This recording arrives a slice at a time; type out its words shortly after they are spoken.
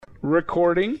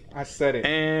recording. I said it.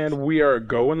 And we are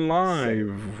going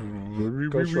live.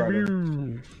 Ghost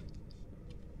Rider.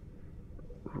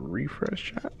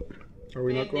 Refresh chat. Are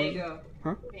we not going?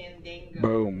 Huh? Fandango.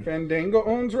 Boom. Fandango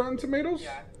owns Rotten Tomatoes?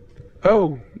 Yeah.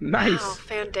 Oh, nice. Wow,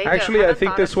 Fandango. Actually, I Haven't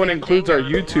think thought this of one includes our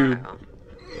Fandango in a YouTube. while.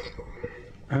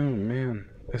 Oh man,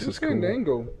 this Who's is cool.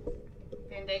 Fandango?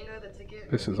 Fandango, the ticket.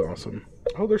 This is awesome.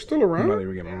 Oh, they're still I'm around? not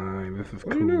even gonna lie. This is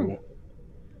What do you cool. know?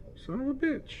 Son of a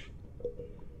bitch.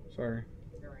 Sorry.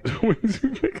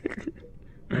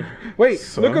 Wait,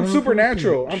 Son look up of a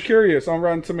Supernatural. bitch. I'm curious on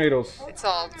Rotten Tomatoes. It's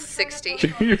all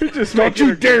 60. You're just Don't making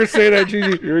you her- dare say that,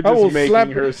 Gigi. You're I just will making slap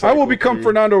her you. I cycle will become through.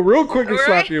 Fernando real quick and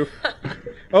slap Right? you.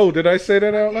 Oh, did I say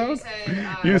that out loud?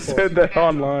 You said that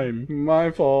online.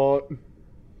 My fault.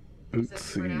 Let's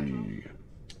see.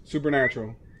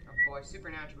 Supernatural. Oh boy,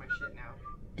 Supernatural my shit now.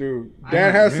 Dude,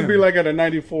 that has to man. be like at a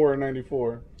 94 or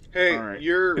 94. Hey, All right.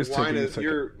 your It's line taking a is second.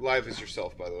 your live is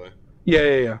yourself, by the way.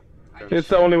 Yeah. It's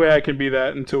the only way I can be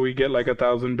that until we get like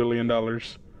 $1,000 billion.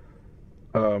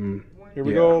 Here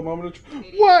we Yeah. go. Moment of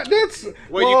what? That's Wait,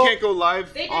 well, you can't go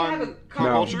live They did have a on couple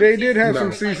No. Culture? They did have No.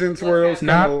 some seasons where it was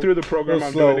Not kinda- through the program. real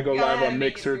I'm slow. doing to go Yeah, live I on had to make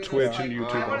it Mixer, through those, Twitch, like, and YouTube I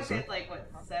want to also. say it's like what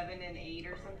 7 and 8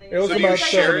 or something. It was So do you about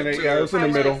share 7 it and 8. to Yeah, it the was in the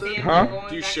Facebook middle. thing? Huh?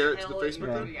 Do you share it to the Facebook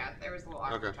Yeah. thing? Yeah, there was a little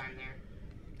awkward Okay. time there.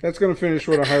 That's gonna finish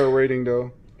with a higher rating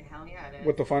though. Hell yeah, it is.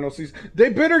 With the final season, they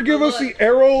better give us the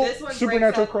Arrow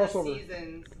Supernatural crossover.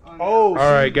 Oh, All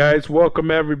right, guys.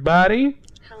 Welcome everybody.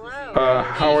 Hello.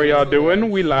 How are y'all doing?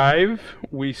 We live.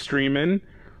 We streaming.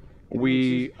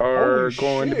 We are Holy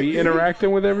going to shit, be dude.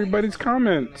 interacting with everybody's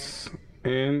comments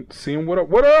and seeing what up.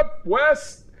 What up,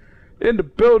 Wes? In the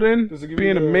building, Does it give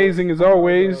being you the- amazing as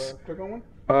always. Click on one.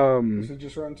 Um, Is it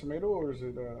just Rotten Tomato or is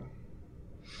it?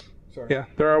 Sorry. yeah,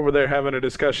 they're over there having a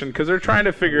discussion because they're trying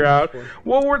to figure out.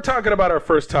 Well, we're talking about our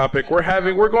first topic. We're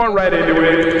going right into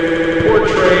it.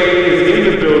 Portray is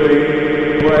in the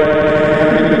building,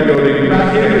 but in the building,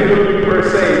 not in the building per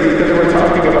se, because we're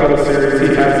talking about a series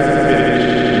he hasn't finished.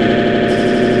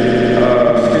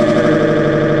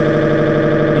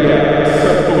 Yeah,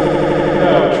 so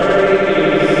no, Trey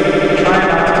is trying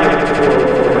not to get spoiled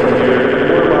for him here.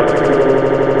 We're about to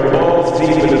go balls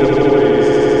deep into the boys.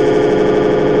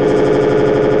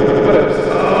 What else?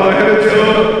 Oh, I had a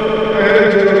joke.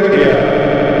 Yeah.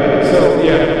 So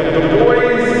yeah, the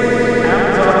boys,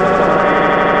 Amazon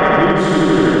Prime, new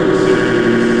superhero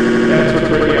series. That's what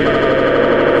Ricky and I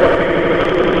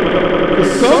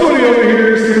Somebody over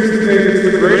here seems to think it's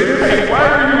the greatest. Hey, why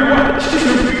are you watching?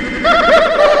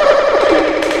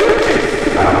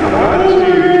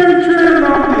 Turn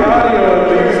off the audio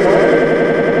at least.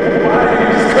 Why are you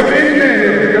just come in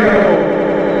there and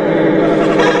go?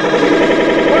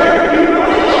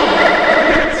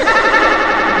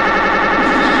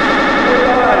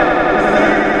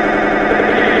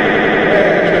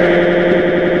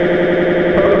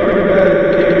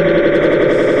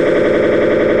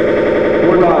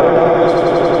 We're live.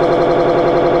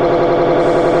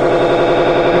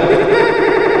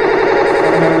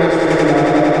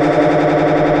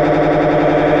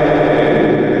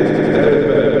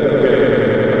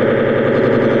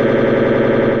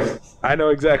 I know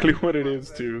exactly what it is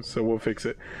too, so we'll fix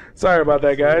it. Sorry about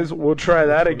that, guys. We'll try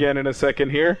that again in a second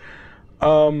here.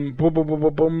 Boom, boom, boom,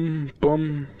 boom, boom,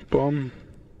 boom, boom.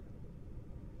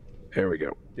 There we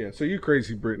go. Yeah. So you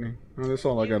crazy, Brittany? Oh, that's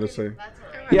all I gotta say.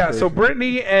 Yeah, so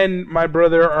Brittany and my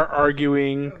brother are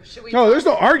arguing. No, there's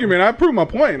no argument. I proved my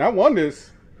point. I won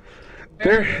this.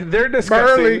 They're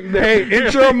discussing. Barely. Hey,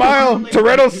 inch or a mile.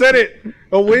 Toretto said it.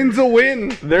 A win's a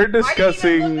win. They're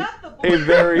discussing a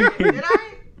very. Did I?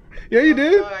 Yeah, you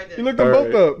did. Oh, I did. You looked them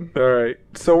both up. All right.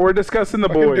 So we're discussing the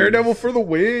Fucking boys. Daredevil for the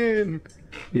win.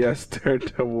 Yes,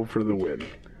 Daredevil for the win.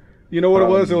 You know what it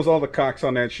was? It was all the cocks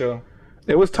on that show.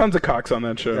 It was tons of cocks on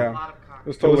that show. Yeah. A lot of cock. It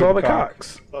was It was totally all the cock.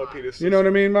 cocks. A lot of penises. You know what I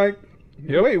mean, Mike?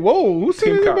 Yep. Wait, whoa. Who said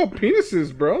Team anything cock. about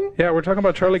penises, bro? Yeah, we're talking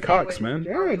about Charlie Cox, man.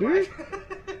 Yeah, dude.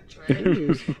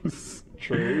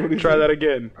 Trey, what do you Try think? that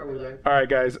again. Are we live? All right,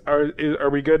 guys. Are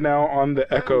we good now on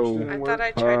the Echo? I thought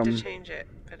I tried to Um, change it,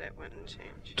 but it wouldn't change.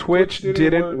 Twitch Twitch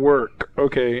didn't didn't work.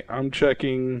 Okay, I'm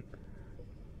checking.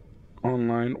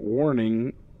 Online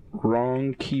warning.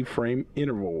 Wrong keyframe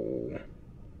interval.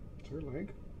 Is there a lag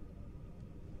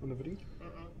on the video?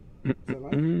 Is that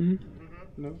lag? Mm.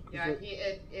 No. 'Cause Yeah, look-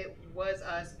 it was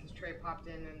us because Trey popped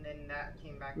in and then that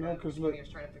came back. No, up 'cause when look- he was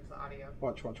trying to fix the audio.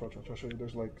 Watch. I'll show you.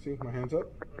 There's like, see, my hands up.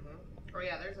 Oh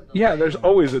yeah, there's a delay. Yeah, there's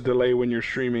always a delay when you're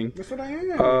streaming. That's what I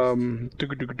am.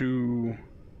 Do.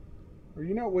 Are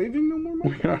you not waving no more,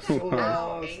 Mike? We are I'm so live. How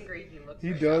lost. angry he looks.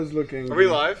 He right does look angry. Are we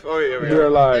live? Oh yeah, we We're are.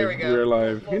 live. There we go. We're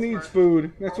live. He needs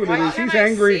food. That's what Why it is. can't He's I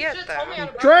angry. see it, Just tell me how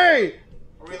though? to- Trey!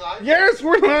 Are we live? Yes,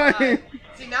 we're live.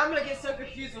 See, now I'm gonna get so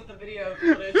confused with the video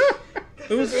footage.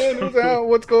 Who's in? Who's out?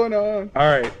 What's going on? All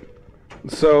right.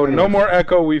 So no more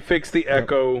echo. We fixed the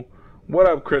echo. What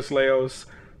up, Chris Leos?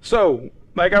 So,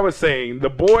 like I was saying, The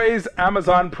Boys,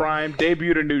 Amazon Prime,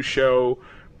 debuted a new show.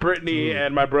 Brittany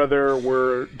and my brother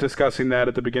were discussing that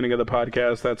at the beginning of the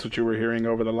podcast. That's what you were hearing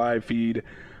over the live feed.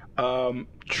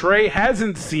 Trey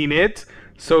hasn't seen it,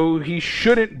 so he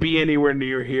shouldn't be anywhere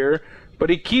near here. But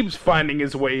he keeps finding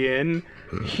his way in.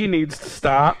 He needs to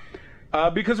stop.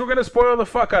 Because we're going to spoil the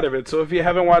fuck out of it. So if you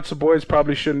haven't watched The Boys,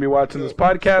 probably shouldn't be watching this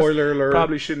podcast. Spoiler alert.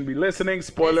 Probably shouldn't be listening.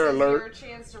 Spoiler alert. This is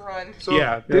your chance to run. So,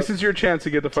 Yeah, this is your chance to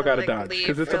get the fuck out of Like, Dodge. leave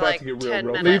Because it's for, about like, to get 10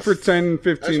 real. minutes. Leave for 10, I 15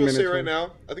 just want to minutes. say right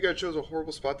now, I think I chose a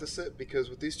horrible spot to sit because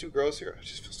with these two girls here, I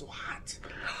just feel so hot.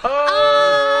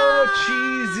 Oh,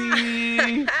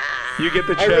 cheesy. You get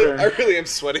the I cheddar. really am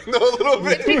sweating though a little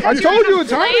bit. I told you it's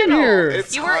hot in flannel. here.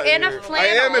 It's You were hot in a here. flannel.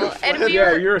 I am in a And flannel. we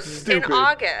Yeah, were you're in stupid.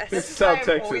 August. It's This is South why I'm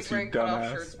Texas, always you wearing cutoff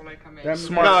dumbass. shirts when I come in. That-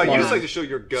 Smart No, you woman. just like to show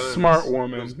your guns. Smart Those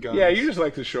woman. guns. Yeah, you just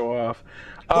like to show off.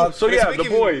 Oh, So but yeah, it's The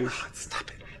making me Boys. hot.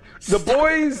 Stop it. The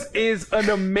Boys is an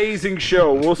amazing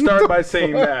show. We'll start by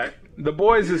saying that. The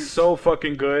Boys is so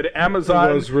fucking good. That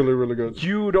Amazon, was really, really good.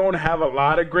 you don't have a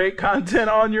lot of great content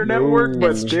on your network,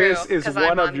 but It's this true, is 'cause one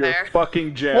I'm of on your there.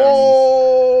 fucking gems.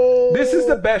 Oh! This is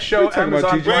the best show We're talking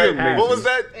about Amazon TJ Prime Maxx. has. What was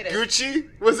that? It is. Gucci?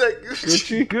 Was that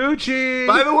Gucci? Gucci.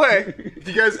 By the way, if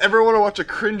you guys ever want to watch a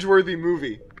cringeworthy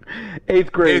movie,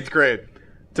 8th grade. 8th grade.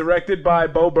 Directed by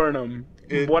Bo Burnham.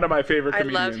 It- One of my favorite I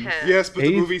comedians. love him. Yes, but the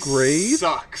 8th movie grade?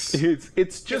 sucks.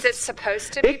 It's just Is it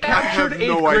supposed to be it bad? captured I have 8th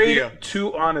no grade idea.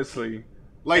 too honestly.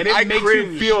 Like And it I makes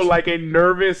cringed. you feel like a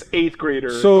nervous 8th grader.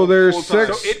 So there's whole time.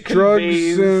 sex, So it drugs,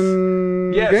 conveys-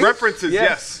 and Yes. gangs? references.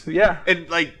 Yes. Yeah. And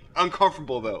like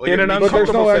uncomfortable though. Like, In it an makes- But there's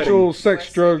uncomfortable no setting. actual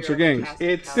sex, drugs, or gangs.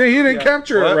 It's Yeah, he didn't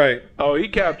capture What? it right. Oh, he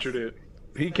captured it.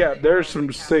 There's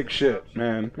some sick shit,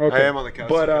 man. Okay. I am on the couch.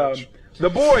 But The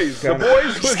Boys. The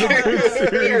Boys was a good We are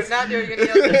series. not doing any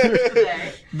of this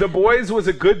today. The Boys was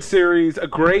a good series, a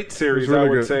great series, It was really I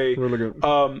would good, say. really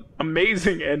good.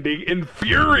 Amazing ending,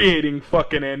 infuriating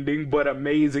fucking ending, but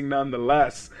amazing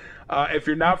nonetheless. If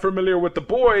you're not familiar with The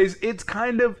Boys, it's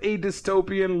kind of a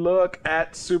dystopian look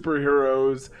at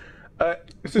superheroes.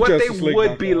 It's a What they Justice League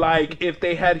would be knockoff. like if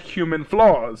they had human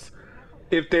flaws.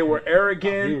 If they were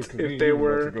arrogant, Oh, if they you were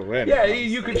were... about to go at it. Yeah,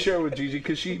 you can share with Gigi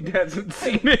because she hasn't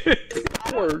seen it.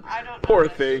 Poor, I don't know poor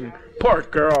that thing. show. Poor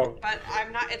girl. But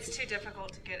I'm not. It's too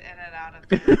difficult to get in and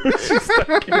out of. She's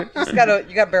stuck in it.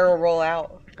 You got barrel roll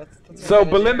out. That's So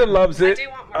Belinda loves I it. do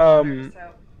want more water, so.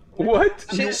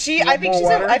 What? She I think more she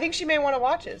said, water? I think she may want to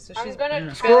watch it. So she's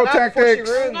gonna Squirrel before she tactics.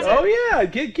 ruins it. Oh yeah,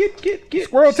 get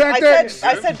Squirrel I said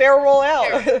tactics. barrel roll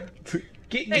out.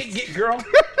 get girl.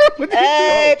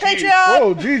 Hey, Oh, geez. Patreon.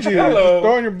 Whoa, Gigi, Hello.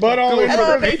 throwing your butt all Doing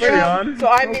over for the the Patreon. So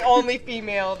I'm the only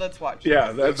female that's watching.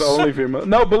 Yeah, that's the only female.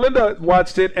 No, Belinda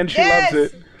watched it and she Yes!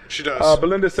 loves it. She does.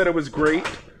 Belinda said it was great,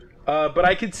 but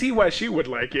I could see why she would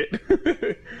like it.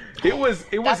 it was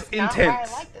That's not why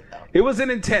intense. I liked it though. It was an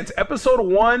intense episode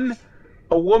 1.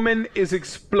 A woman is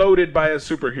exploded by a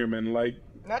superhuman. Like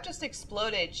Not just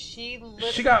exploded. She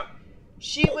she got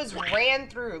was ran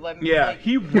through. Like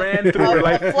he ran through her a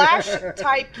like Flash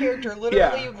type character literally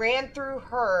Yeah. ran through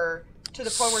her to the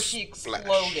point where she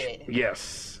exploded.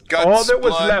 yes. Guts, All that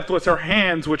was blood. left was her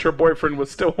hands, which her boyfriend was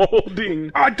still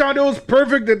holding. I thought it was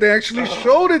perfect that they actually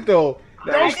showed it though.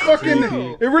 That was did fucking.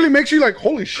 too. It really makes you like,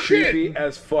 holy shit. Creepy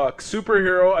as fuck.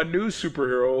 Superhero, a new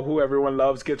superhero who everyone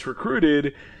loves, gets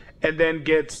recruited and then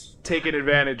gets taken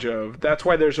advantage of. That's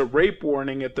why there's a rape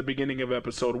warning at the beginning of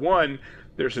episode 1.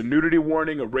 There's a nudity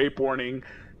warning, a rape warning,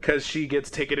 because she gets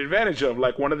taken advantage of.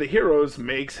 Like one of the heroes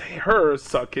makes her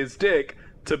suck his dick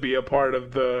to be a part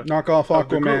of the Knock off of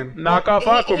the Aquaman. group. Knock off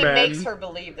Aquaman. He makes her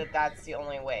believe that that's the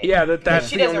only way. Yeah, that's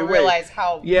She the doesn't only way. realize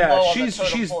how Yeah, low on she's the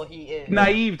totem she's pole he is.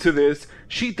 naive to this.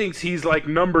 She thinks he's like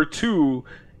number 2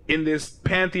 in this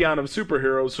pantheon of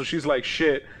superheroes. So she's like,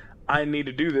 shit, I need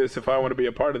to do this if I want to be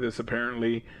a part of this.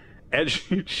 Apparently, and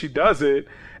she does it,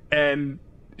 and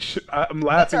I'm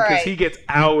laughing all because right. he gets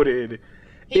outed.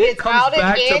 He It gets comes outed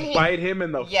back and to he- bite him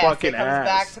in the Yes, fucking it comes ass.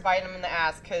 back to bite him in the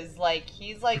ass because, like,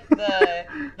 he's like the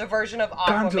version of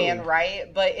Aquaman, Gonzo.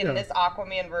 right? But in Yeah. this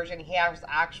Aquaman version, he has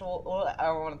actual. I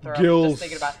don't want to throw up Gills. just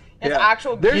thinking about it. His Yeah.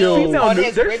 actual There's gills female, on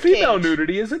his there's female ribcage.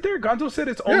 nudity, isn't there? Gonzo said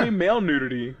it's only male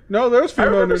nudity. No, there's I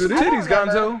female remember some nudity. titties,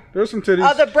 remember. Gonzo. There's some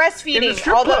titties. The breastfeeding, In the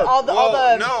strip all the club. all the Whoa,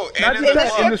 the no, Not and just in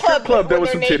that, the in the strip club, there when was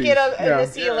they're some naked titties. in Yeah. the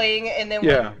ceiling, and then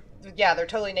Yeah. yeah, they're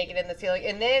totally naked in the ceiling.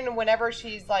 And then whenever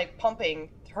she's like pumping,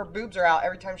 her boobs are out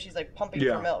every time she's like pumping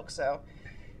Yeah. for milk. So,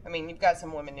 I mean, you've got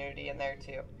some women nudity in there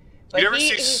too. But You never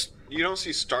he- see. You don't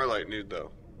see Starlight nude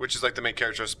though. which is like the main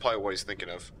character. That's probably what he's thinking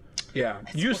of. Yeah,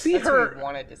 you see That's her. what we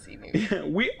wanted to see nude.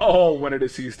 We all wanted to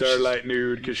see Starlight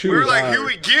nude because she We were was like, hot.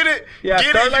 Huey, get it? Yeah, Get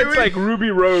Starlight's it, Huey? like Ruby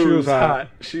Rose. She was hot. hot.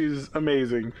 She's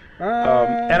amazing.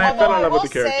 And I fell in love with the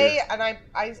character. Say, and I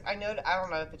know, I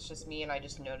don't know if it's just me and I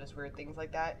just notice weird things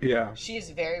like that. Yeah. She is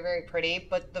very, very pretty,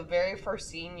 but the very first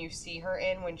scene you see her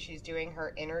in when she's doing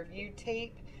her interview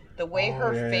tape, the way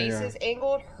her face is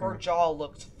angled, her jaw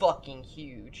looks fucking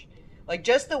huge. Like,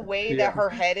 just the way that her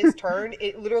head is turned,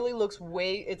 it literally looks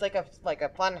it's like a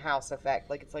funhouse effect.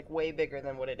 Like, it's like way bigger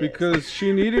than what it is. Because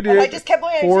she needed And I it just kept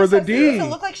going, for the D. Does it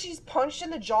look like she's punched in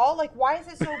the jaw? Like, why is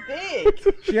it so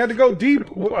big? She had to go deep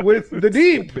with the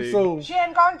deep. So She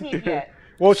hadn't gone deep yet.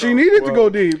 well, she needed to go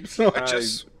deep. So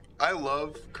I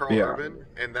love Carl Urban,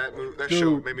 and that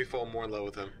show made me fall more in love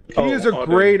with him. he is a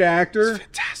great actor.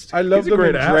 Fantastic. I loved him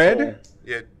in Dredd.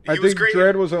 Yeah, I think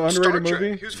Dredd was an underrated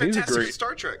movie. He was fantastic in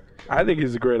Star Trek. I think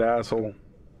he's a great asshole.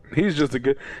 He's just a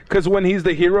good... Because when he's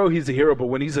the hero, but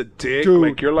when he's a dick,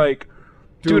 like, you're like,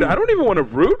 dude, I don't even want to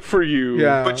root for you.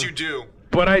 Yeah. But you do.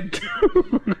 But I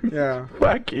do. Yeah.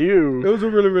 Fuck you. It was a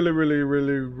really, really, really,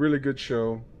 really, really good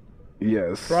show.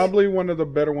 Yes. Probably one of the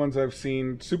better ones I've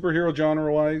seen, superhero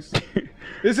genre-wise.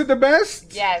 Is it the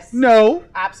best? Yes. No.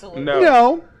 Absolutely.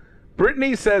 No.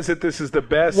 Brittany says that this is the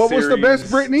best What was the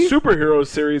best, Brittany? superhero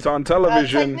series on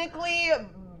television. Technically,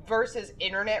 versus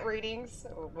internet ratings,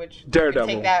 which Daredevil.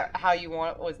 you can take that how you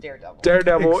want, was Daredevil.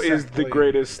 Daredevil is Exactly. the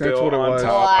greatest That's still what it on was.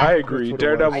 top. I That's agree. what it was.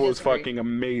 Daredevil I is disagree. fucking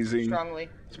amazing. Strongly.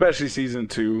 Especially season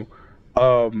 2.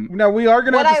 Now, we are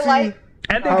going to What have to I see... like...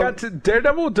 And they got to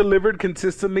Daredevil delivered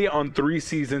consistently on 3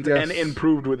 seasons Yes. and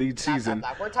improved with each season.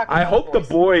 We're talking I about hope The the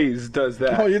boys does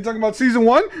that. Oh, you're talking about season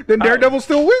 1? Then Daredevil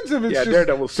still wins if it's yeah, just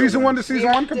Daredevil still season 1 to wins. season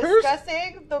We 1 are comparison?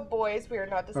 discussing The Boys. We are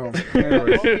not discussing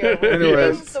anyways. Daredevil. We are reviewing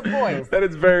Anyways. The Boys. That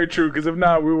is very true, because if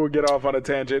not, we will get off on a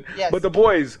tangent. Yes. But the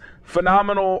boys,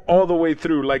 phenomenal all the way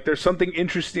through. Like, there's something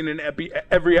interesting in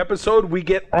every episode. We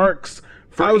get arcs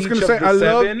for I was each going to of say, the I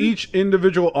love 7. each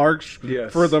individual arcs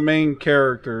Yes. for the main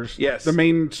characters. Yes. The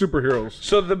main superheroes.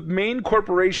 So the main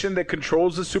corporation that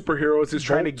controls the superheroes is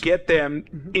trying to get them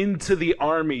into the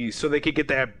army so they could get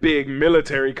that big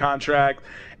military contract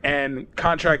and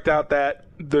contract out the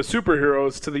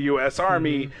superheroes to the U.S.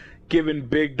 Army, given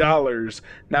big dollars.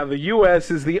 Now the U.S.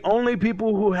 is the only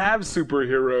people who have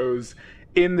superheroes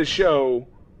in the show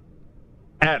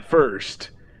at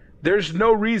first. There's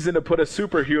no reason to put a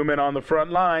superhuman on the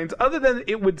front lines other than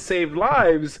it would save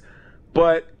lives,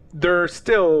 but they're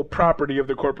still property of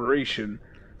the corporation.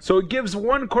 So it gives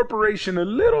one corporation a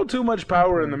little too much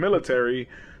power in the military.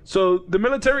 So the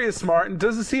military is smart and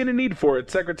doesn't see any need for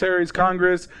it. Secretaries,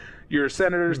 Congress, your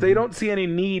senators, they don't see any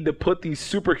need to put these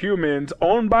superhumans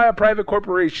owned by a private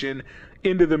corporation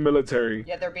into the military.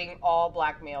 Yeah, they're being all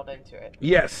blackmailed into it.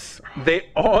 Yes, they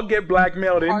all get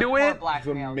blackmailed into Hardcore it.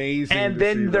 blackmailed. Amazing. And to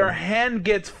then see their them. hand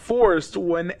gets forced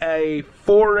when a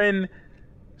foreign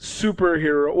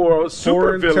superhero or a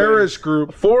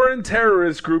supervillain, foreign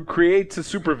terrorist group creates a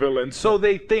supervillain. So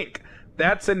they think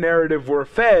that's a narrative we're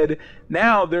fed.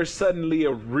 Now there's suddenly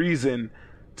a reason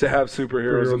to have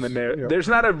superheroes in the narrative. Yep. There's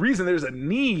not a reason, there's a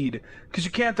need, because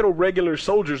you can't throw regular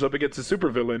soldiers up against a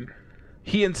supervillain.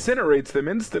 He incinerates them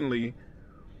instantly.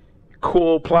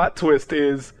 Cool plot twist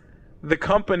is the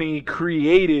company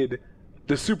created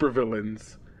the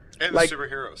supervillains. And Like- the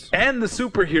superheroes. And the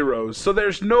superheroes. So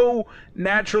there's no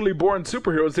naturally born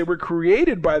superheroes. They were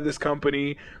created by this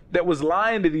company that was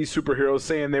lying to these superheroes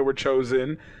saying they were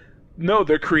chosen. No,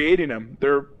 they're creating them.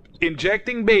 They're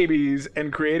injecting babies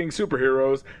and creating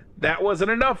superheroes. That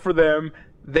wasn't enough for them.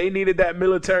 They needed that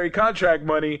military contract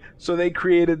money, so they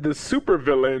created the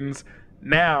supervillains.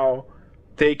 Now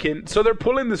they can... So they're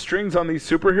pulling the strings on these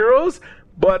superheroes,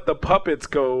 but the puppets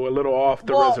go a little off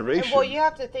the reservation. Well, you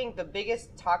have to think the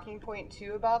biggest talking point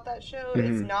too about that show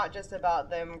is not just about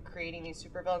them creating these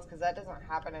supervillains, because that doesn't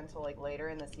happen until like later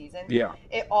in the season. Yeah.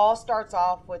 It all starts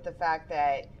off with the fact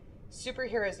that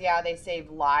superheroes, yeah, they save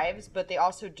lives, but they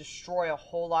also destroy a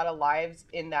whole lot of lives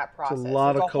in that process.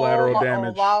 lot It's of collateral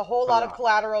damage. A whole lot of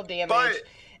collateral damage. But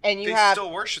and you they have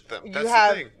still worship them. you That's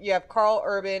have the thing. you have Carl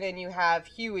Urban and you have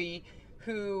Huey,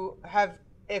 who have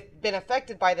been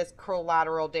affected by this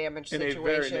collateral damage In a very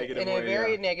situation negative in a way,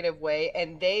 very yeah. negative way,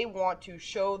 and they want to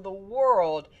show the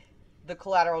world the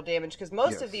collateral damage, because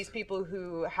most of these people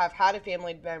who have had a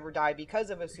family member die because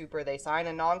of a super, they sign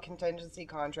a non-contingency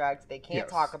contract, they can't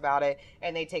talk about it,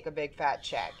 and they take a big fat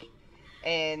check,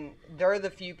 and they're the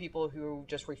few people who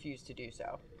just refuse to do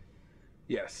so.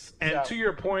 Yes. And So- to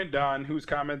your point, Don, who's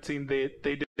commenting they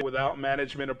did it without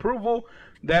management approval,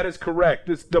 that is correct.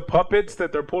 The puppets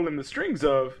that they're pulling the strings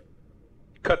of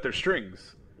cut their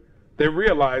strings. They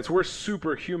realize we're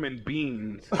superhuman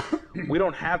beings. We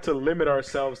don't have to limit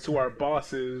ourselves to our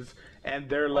bosses and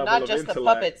their level not of just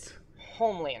intellect. the puppets.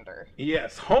 Homelander.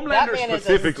 Yes, Homelander man is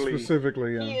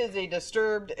Specifically, yeah. He is a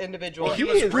disturbed individual. Well, he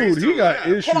was Dude, raised he to- got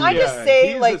yeah. issues. Can I just Yeah,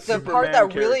 say, he's like, a the part Superman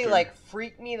that really, character. like,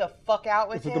 freaked me the fuck out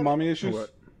with Is it him? the mommy issues?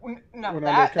 What? No, When on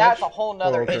that's the couch? a whole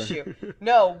nother Oh, okay. issue.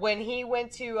 No, when he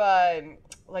went to,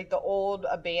 like, the old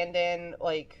abandoned,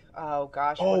 like, oh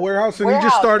gosh. Oh, what- warehouse, and he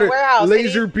just started the warehouse, and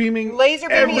laser he- beaming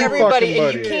everybody, fucking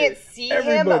and you buddy. can't see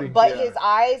Everybody. him but Yeah. his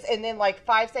eyes, and then, like,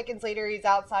 5 seconds later, he's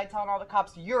outside telling all the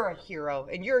cops, "You're a hero,"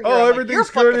 and you're a hero. Oh, I'm like, everything's "You're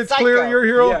good. fucking It's clear. psycho." You're a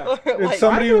hero. Yeah. And Like,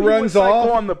 somebody I thought he runs was psycho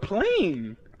off. on the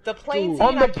plane. The plane scene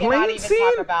On the I cannot plane even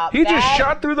scene, talk about. he just That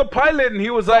shot through the pilot, and he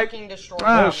was like, fucking destroyed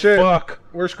 "Ah, Oh, shit. fuck.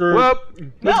 We're screwed. Well,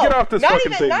 let's No, get off this not fucking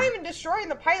even, thing." Not even destroying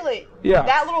the pilot. Yeah.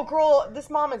 That little girl,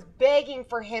 this mom is begging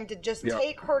for him to just Yeah.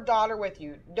 take her daughter with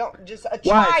you. Don't just a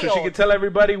Why? child. So she could tell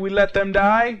everybody we let them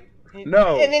die?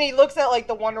 No. And then he looks at like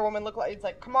the Wonder Woman look like it's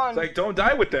like, come on, It's like, don't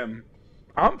die with them.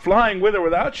 I'm flying with or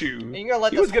without you. and you're gonna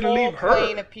let He this was gonna whole leave her.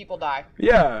 plane of people die.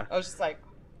 Yeah. I was just like,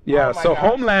 Yeah, oh my so gosh.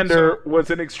 Homelander was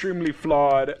an extremely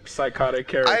flawed, psychotic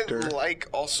I character. like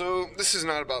also. This is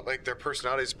not about like their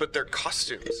personalities, but their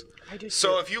costumes. I do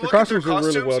So too. if you The look at their costumes are really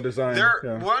costumes, well designed, they're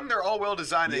yeah. one, they're all well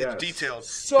designed Yes. and detailed.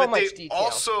 So but much they detail.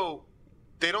 Also,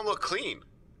 they don't look clean.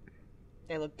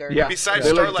 They look dirty. Yeah. Besides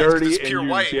They look Starlight, 'cause dirty it's and pure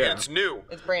used, white yeah. and it's new.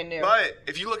 It's brand new. But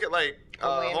if you look at like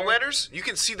Homelander? Homelanders, you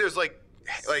can see there's like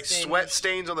Singed. sweat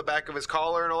stains on the back of his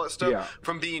collar and all that stuff Yeah.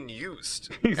 from being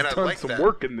used. He's and I done like some that.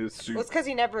 work in this suit. Well, it's because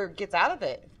he never gets out of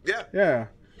it. Yeah. Yeah.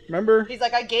 Remember? He's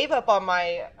like, I gave up on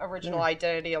my original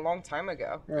identity a long time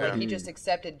ago. Yeah. Like, he just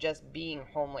accepted just being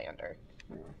Homelander.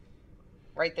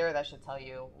 Right there, that should tell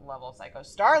you level of psycho.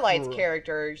 Starlight's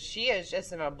character, she is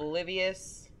just an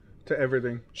oblivious. To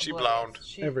everything. She oblivious. blowned.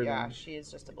 She, Everything. Yeah, she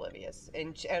is just oblivious,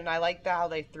 and I like how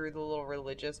they threw the little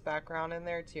religious background in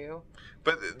there too.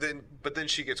 But then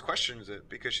she gets questions it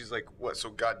because she's like, "What? So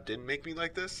God didn't make me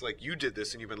like this? Like you did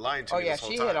this and you've been lying to Oh me yeah, this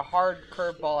whole she time." hit a hard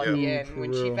curveball at the Yeah. end For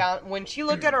when real. she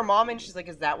looked at her mom and she's like,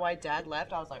 "Is that why Dad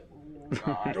left?" I was like, "Oh God, this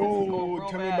is going Oh, real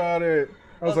tell me bad." about it.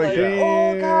 I was I like, was damn.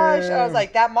 oh gosh. I was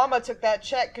like, that mama took that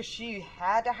check because she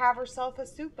had to have herself a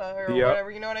super or Yep.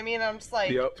 whatever. You know what I mean? I'm just like,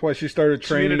 Yep. That's why she started She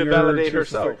training needed to her. validate She was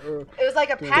just herself. like, it was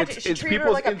like a pageant. She treated her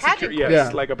like a pageant yes, queen. Yeah.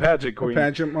 like a pageant queen.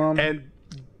 pageant mom. And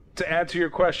to answer your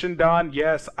question, Don,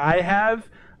 yes, I have.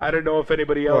 I don't know if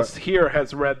anybody else What? here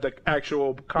has read the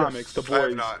actual comics, The I have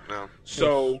Boys. not. No.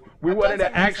 So we I've wanted done to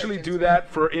some actually research do into that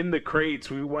for In the Crates.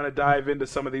 We want to dive into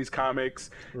some of these comics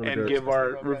Really and good. give our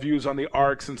Real good. reviews on the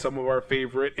arcs and some of our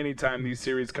favorite anytime these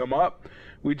series come up.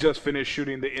 We just finished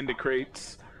shooting the In the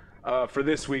Crates for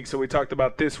this week, so we talked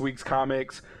about this week's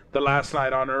comics, The Last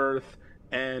Night on Earth,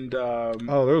 and Oh,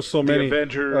 there was so The many.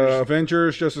 Avengers,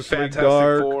 Avengers, Justice League Fantastic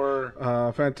Dark. Four.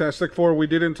 Fantastic Four we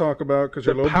didn't talk about because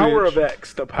The you're a little Power bitch. of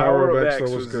X. The Power of X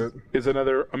that was good. is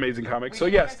another amazing comic. We So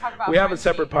didn't yes, even talk about we have a Frenchie.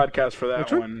 separate podcast for that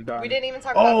Which one? one. Don. We didn't even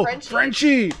talk Oh, about Frenchie.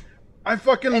 Frenchie! I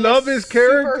fucking And love the his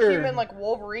character. Superhuman, like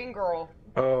Wolverine girl.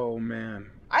 Oh man.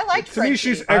 I liked To Frenchie. me,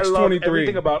 she's I love X-23.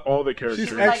 everything about all the characters.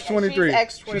 She's like- X-23. she's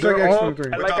X-23. She's like They're all-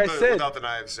 X-23. like I said, without the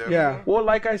knives. Yeah. well,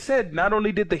 like I said, not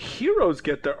only did the heroes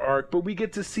get their arc, but we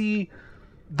get to see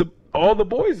all the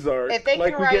boys' arc. If they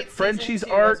like can we write get Frenchie's season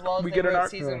 2 arc, as well as we they get an wrote arc.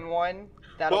 season 1,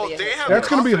 that'll Well, be a they hit. have. That's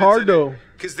gonna be hard, though.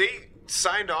 because they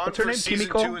signed on What's her for name? season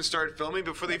Kimiko? 2 and started filming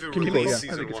before they even Kimiko, released yeah. I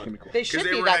season think it's 1. Kimiko. They should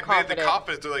Because be they that had made the confident.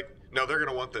 confidence. They're like, no, they're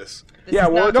gonna want this. This Yeah,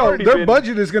 is well, not- it's No, already their been-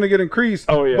 budget is going to get increased.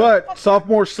 Oh, yeah. But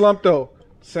sophomore slump, though.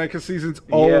 Second season's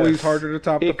always Yes. harder to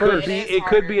top the It could first. be. It is It could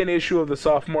harder. be an issue of the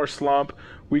sophomore slump.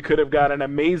 We could have got an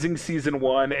amazing season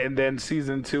 1, and then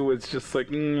season 2, it's just like,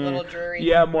 Little dreary.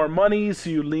 yeah, more money, so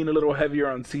you lean a little heavier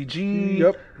on CG.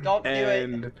 Yep. Don't do it.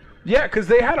 And yeah, because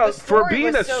they had The for story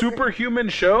being a was so good. superhuman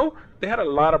show, they had a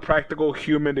lot of practical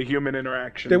human to human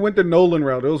interaction. They went the Nolan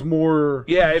route. It was more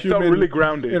Yeah, it felt human really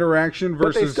grounded. interaction but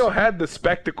versus. they still had the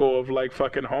spectacle of like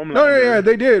fucking Homelander. No, yeah,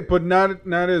 they did, but not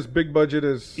as big budget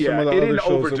as some Yeah, of the it other didn't shows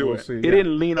that overdo we'll it. see. It Yeah.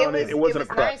 didn't lean on it. It wasn't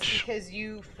a nice crutch. because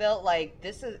you felt like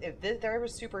if there were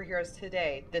superheroes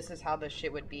today, this is how the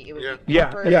shit would be. It would Yeah. be Yeah,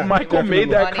 peppered and Yeah, Michael definitely. made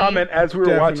that Money. comment as we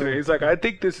were watching Definitely. it. He's like, I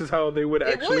think this is how they would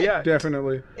actually would. act.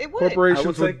 Definitely. It would. Corporations I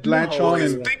was would like, latch no. on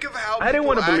Because and think of how I didn't people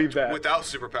wanna believe act that. without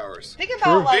superpowers. Think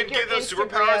about like They'd your give them Instagram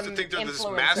superpowers to think they're this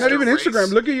influencers. massive- not even race.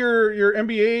 Instagram. Look at your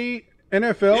NBA,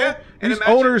 NFL. Yeah, and These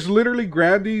imagine- owners literally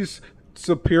grab these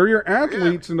superior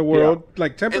athletes in the world,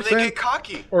 like And they 10% get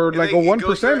cocky. or And like they- a it one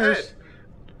goes to their percenters, head.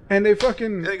 And they fucking...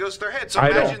 And it goes to their head. So I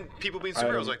imagine don't. people being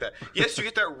superheroes like that. Yes, you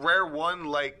get that rare one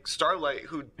like Starlight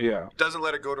who doesn't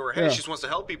let it go to her head. Yeah. She just wants to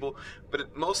help people.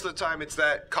 But most of the time, it's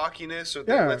that cockiness or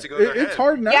that Yeah, lets it go to their head. it's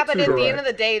hard not to. Yeah, but at the end of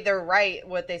the day, they're right.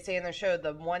 What they say in the show,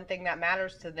 the one thing that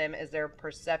matters to them is their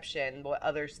perception, what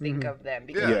others think of them.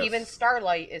 Because Yes. even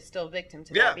Starlight is still victim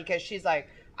to that because she's like,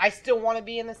 I still want to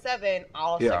be in the 7.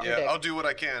 I'll suck your dick. I'll do what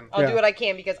I can. I'll do what I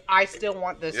can because I still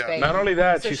want this fame. Not only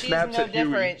that, so she she's snaps no at Huey.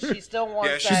 different. She still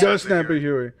wants she that. She does snap at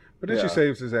Huey, but then she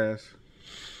saves his ass.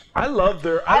 I love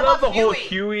I love the whole Huey.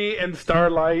 Huey and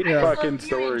Starlight I fucking love Huey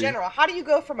story. in general. How do you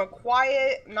go from a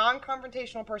quiet,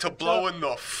 non-confrontational person To blowing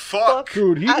the fuck.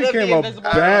 Dude, he out of became the a Invisible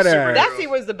badass. That scene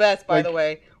was the best, by the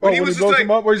way. When he he was blows just him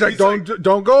like- up, where he's like, he's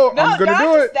don't go, No, I'm gonna not do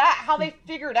just it. that. How they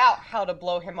figured out how to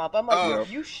blow him up. I'm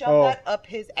like, you shoved that up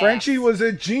his ass. Frenchie was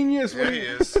a genius. Yeah, When he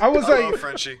is. I was I like, love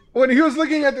Frenchie. when he was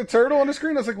looking at the turtle on the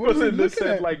screen, I was like, what are we Wasn't this looking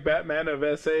said at? like Batman of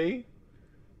SA?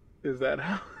 Is that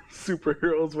how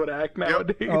superheroes would act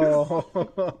nowadays?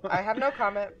 Oh. I have no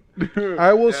comment.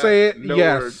 I will say it, No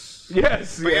yes. words.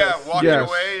 Yes. But yes. yeah, walking Yes.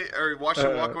 away or watching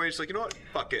him walk away, just like, you know what?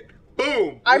 Fuck it.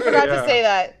 Boom. I forgot Yeah. to say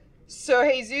that. So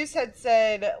Jesus had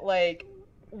said, like,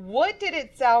 what did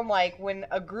it sound like when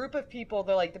a group of people,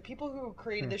 they're like, the people who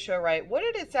created the show, right? What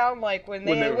did it sound like when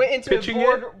When they they were went into pitching a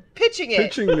board, it? pitching it?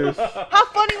 Pitching this. How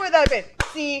funny would that have been?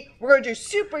 See, we're going to do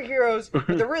superheroes, but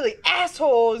they're really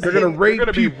assholes. They're gonna and- rape They're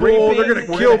gonna be people. raping, They're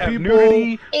gonna we're kill have people.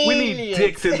 nudity. We need Aliens.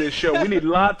 dicks in this show. We need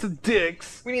lots of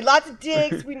dicks. We need lots of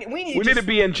dicks. We need We need to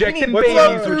be we injecting need What's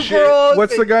babies up, with shit. girls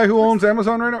What's the and- guy who owns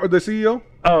Amazon right now, or the CEO?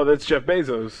 Oh, that's Jeff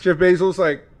Bezos. Jeff Bezos.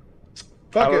 Like,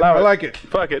 fuck I'll it, allow I like it.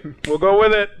 Fuck it. We'll go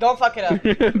with it. Don't fuck it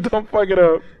up. Don't fuck it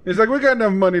up. He's like, we got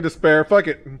enough money to spare. Fuck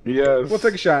it, Yes. we'll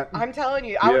take a shot. I'm telling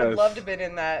you, I would have Yes. loved to have been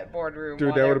in that boardroom. Dude,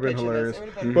 while that they were would've been pitching hilarious. This.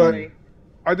 It would've been But- funny.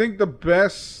 I think the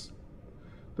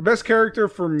best character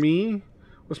for me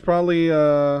was probably We didn't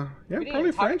probably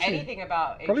even talk Frenchie. anything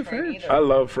about Probably A-Train French. either. I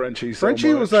love Frenchie so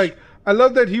Frenchie much. was like, I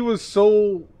love that he was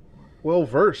so well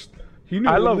versed. He knew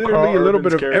I love literally Carl a little bit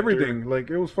Urban's of character. everything. Like,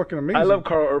 it was fucking amazing. I love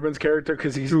Carl Urban's character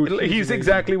because he's Dude, he's amazing.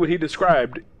 exactly what he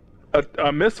described,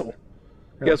 a missile.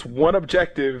 He has one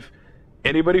objective.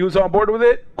 Anybody who's on board with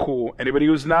it, cool. Anybody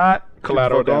who's not,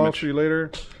 collateral Fuck off, damage. see you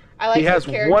later. I like He has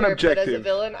his character, one but as a objective.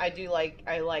 villain,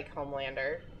 I like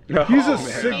Homelander. He's Oh, a man.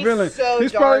 sick He's villain. so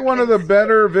He's probably dark one of and the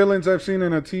better villains I've seen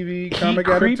in a TV He comic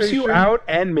creeps adaptation. you out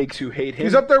and makes you hate him.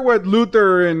 He's up there with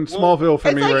Luther in Smallville for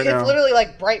It's me like right it's now. literally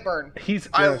like Brightburn. He's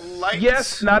I Yes. liked.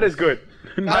 yes, not as good.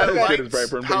 Not I as good liked as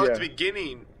Brightburn, how but at the yeah.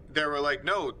 beginning they were like,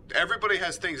 no, everybody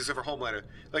has things except for Homelander.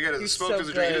 Like, a He's smoke so is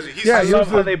a drink. good. He's Yeah, I he love was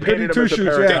how the they goody painted him as a two-shoes,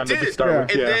 yeah. paragon They to did. start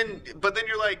with. And Yeah. then, but then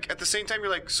you're like, at the same time, you're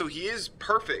like, so he is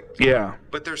perfect. Yeah.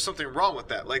 But there's something wrong with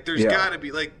that. Like, there's Yeah. gotta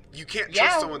be, like, you can't Yeah,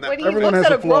 trust someone that when he Everyone looks has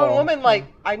at a a grown flaw. woman like,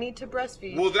 I need to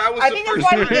breastfeed. Well, that was I the think first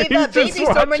that's why he time. gave that He's baby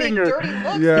just so many watching her. dirty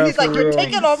looks. Yeah, He's like, for you're real.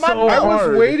 taking all my So milk. I was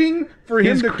hard. waiting for him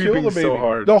He's to kill creeping the so baby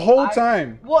hard. the whole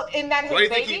time. Well, in that Why do his you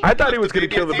think baby. I thought he was going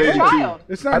to kill the baby His too. child.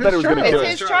 It's not I thought his he was gonna child. kill It's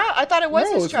it. his child. I thought it was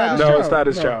No, his it's not child. his No, child. it's not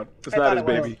his No. child. It's I not thought his it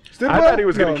was. baby. Still, I thought he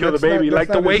was going no, to kill the that's not- baby. that's Like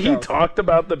the not way his he child. talked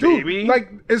about the Dude, baby. like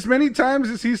as many times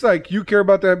as he's like, you care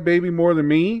about that baby more than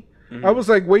me. I was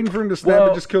like waiting for him to snap Well,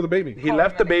 and just kill the baby. he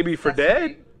left the baby for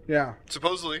dead. Yeah.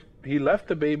 Supposedly. He left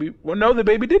the baby. Well, no, the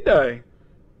baby did die.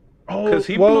 Oh, 'Cause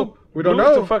he well, blew- we don't blew it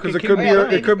to know fucking because it could King be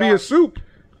Kong. it could be Yeah. a soup,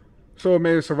 so it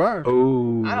may have survived.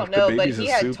 Oh, I don't if the know, but baby's he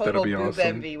a had soup, total that'd be boob awesome.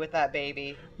 envy with that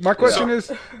baby. My question So- is,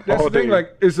 that's Oh, the thing. dude.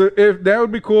 Like, if that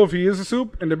would be cool if he is a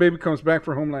soup and the baby comes back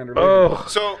for Homelander. later. Oh,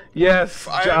 So, yes,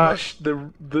 I- Josh.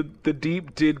 The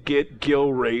deep did get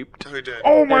Gil raped. who did?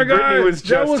 Oh my And god! Brittany was that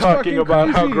just was talking fucking about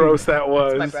how crazy. gross that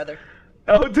was. My brother.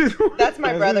 Oh, dude. That's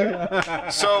my brother.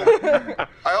 So,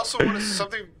 I also want to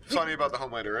something funny about the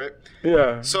Homelander, right?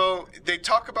 Yeah. So they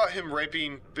talk about him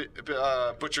raping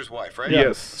Butcher's wife, right?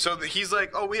 Yes. So he's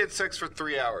like, "Oh, we had sex for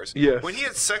 3 hours." Yes. When he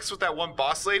had sex with that one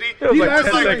boss lady, It was He like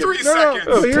lasted 10 like seconds. 3 No, seconds.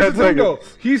 but here's 10 the thing, though.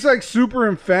 seconds. He's like super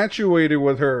infatuated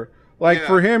with her. Like Yeah.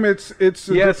 for him, it's a Yes,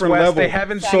 different Wes, level. they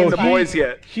haven't So seen the he- boys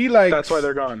yet. He like That's why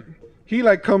they're gone. he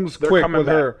like comes They're quick coming with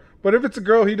back. her. But if it's a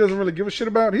girl he doesn't really give a shit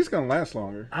about, he's gonna last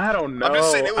longer. I don't know. I'm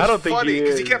just saying it was I don't think funny he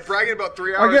because is. he kept bragging about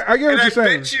 3 hours. I get what and you're saying.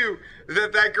 I bet you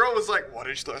that girl was like, "Why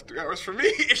didn't you last 3 hours for me?"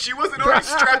 If she wasn't already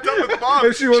strapped up with Bob,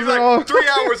 If she wasn't like, all- 3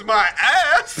 hours my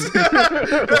ass.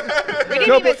 We didn't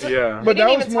No, even. but- Yeah. But didn't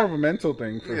that was even more talk- of a mental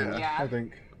thing for him, Yeah. I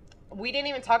think. we didn't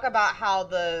even talk about how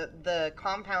the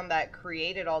compound that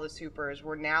created all the supers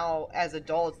were now, as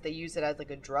adults, they use it as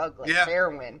like a drug, like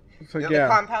heroin. It's like, The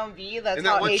Compound V, that's And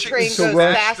how that one A-Train chick goes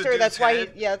smashed faster. the That's why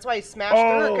dude's that's why he smashed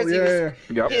her, because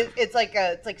Yep.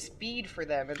 it's like speed for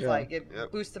them. It's like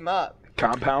it boosts them up.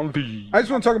 Compound V. I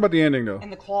just want to talk about the ending though,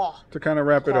 And the claw. to kind of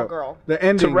wrap it Claw up. girl. The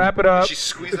ending. To wrap it up, She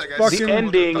squeezed that guy's fucking- skull The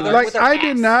ending, with her like with her I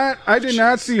ass. did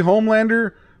not see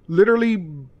Homelander literally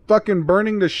fucking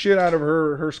burning the shit out of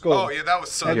her skull. Oh yeah, that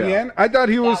was so. At the end, I thought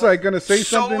he was like gonna say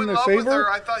so something in to love save with her. her.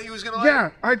 I thought he was gonna. Like, Yeah,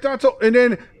 I thought so. And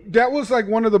then that was like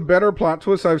one of the better plot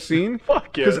twists I've seen.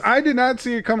 Fuck yes. Because I did not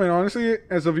see it coming, honestly,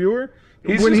 as a viewer.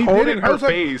 he's when just he did holding it, I her was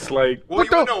like, face like. Well, What you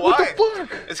the- wanna know what why? the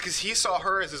fuck? It's because he saw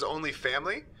her as his only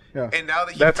family. Yeah. And now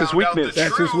that he That's his found out the weakness. That's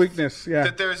his truth, weakness, yeah.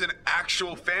 That there's an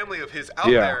actual family of his out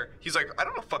Yeah. there. He's like, I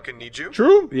don't fucking need you.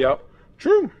 True, Yep.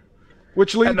 true.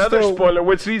 Which leads Another to spoiler,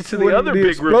 which leads to the when other the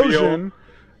big reveal. explosion-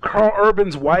 Carl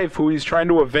Urban's wife, who he's trying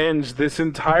to avenge this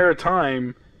entire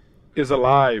time, is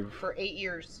alive. For 8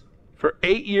 years. For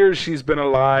 8 years, she's been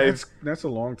alive. That's a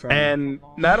long time. And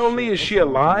not only is she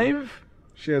alive,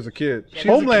 she has a kid. she has a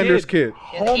Homelander's kid. an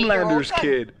 8-year-old Homelander's son.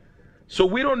 kid. So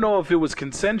we don't know if it was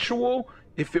consensual,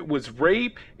 if it was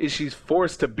rape, is she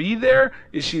forced to be there?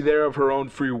 Is she there of her own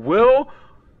free will?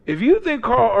 If you think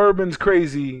Carl Urban's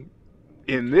crazy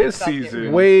in this Stop it.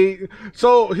 season, Wait.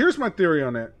 So here's my theory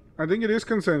on that. I think it is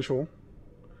consensual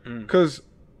Mm. because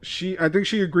I think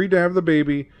she agreed to have the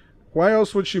baby. Why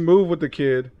else would she move with the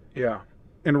kid yeah.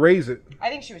 and raise it? I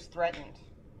think she was threatened.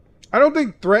 I don't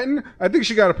think threatened. I think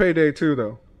she got a payday too,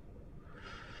 though.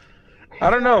 I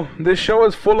don't know. This show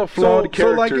is full of flawed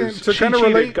so like characters. to She kinda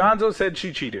cheated. relate- Gonzo said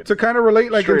she cheated. To kind of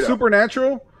relate, like Straight in up.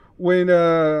 Supernatural, when do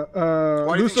you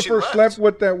think she Lucifer left? slept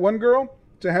with that one girl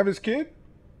to have his kid.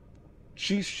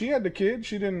 She had the kid.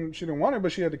 She didn't want it,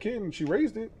 but she had the kid and she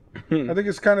raised it. I think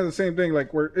it's kind of the same thing.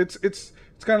 Like where it's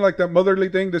kind of like that motherly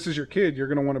thing. This is your kid. You're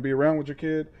gonna want to be around with your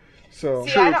kid. So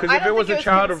See, True, I don't- because I if don't it was think a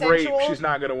child of rape, consensual. she's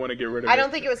not going to want to get rid of it. I don't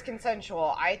think it was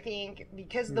consensual. I think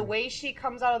because the way she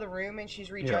comes out of the room and she's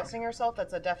redressing herself,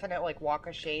 that's a definite like walk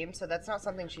of shame. So that's not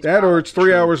something she's that, proud or of. it's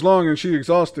 3 hours long and she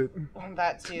exhausted.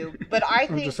 That too. But I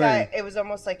think just that saying. it was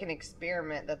almost like an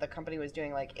experiment that the company was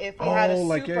doing. Like if we had a Oh,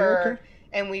 like, yeah, super okay.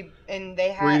 and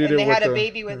they Breeded had it with a the-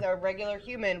 baby with a regular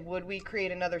human, would we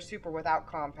create another super without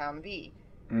Compound V?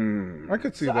 I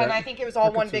could see So, that. and I think it was all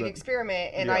could one see big that.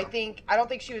 experiment. And Yeah. I don't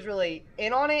think she was really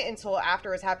in on it until after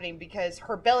it was happening because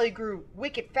her belly grew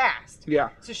wicked fast. Yeah.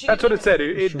 So she That's what didn't it said.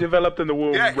 It developed in the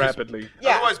womb Yeah, 'cause- rapidly.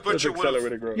 Yeah. Otherwise, It's Butcher would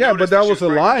accelerated growth. have. Yeah, but that was a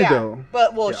lie, Yeah, though.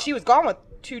 but Yeah. she was gone with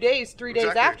 2 days, 3 days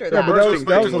Exactly. after Yeah, that. but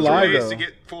that was a lie, 3 days though. to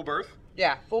get full birth.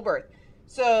 Yeah, full birth.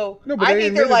 So No, but I they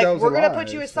think they're admitted like, that was we're a gonna lie,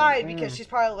 put you so, aside because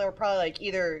they're probably like,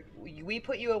 either we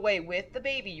put you away with the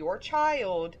baby, your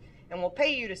child, and we'll pay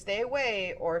you to stay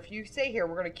away, or if you stay here,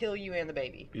 we're gonna kill you and the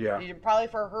baby. Yeah. Probably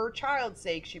for her child's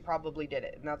sake, she probably did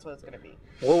it, and that's what it's gonna be.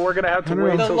 Well, we're going to have to I don't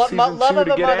wait know. until The season love 2 of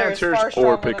to a get mother is answers far or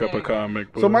stronger pick than up a anything.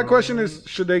 comic book. So my question is,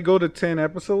 should they go to 10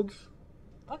 episodes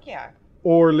Fuck yeah.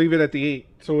 or leave it at the 8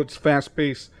 so it's fast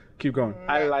paced? Keep going.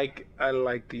 I like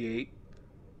the 8.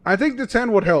 I think the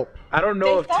 10 would help. I don't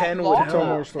know They if felt 10 would long, Tell help.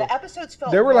 more though. story. The episodes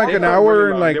felt They were like long. an felt hour really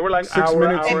and long. like They were like 6 hour,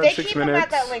 minutes. hour If and they 6 keep them at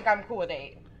minutes. that link, I'm cool with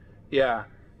 8. Yeah.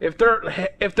 If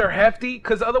they're hefty,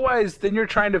 because otherwise then you're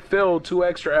trying to fill 2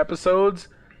 extra episodes,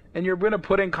 and you're gonna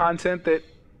put in content that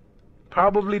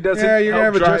probably doesn't. Yeah, you're gonna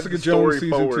help have a drive Jessica the Jones story season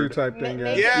 2 forward. type thing.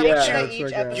 Make Yeah, sure but that you-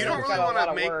 each you episode You don't got really a want lot to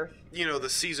of make worth. the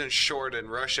season short and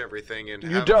rush everything and You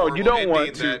have don't. You horrible don't want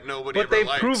ending to. that nobody But ever they've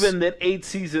likes. proven that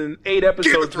 8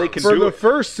 episodes they can For do the it.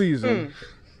 first season,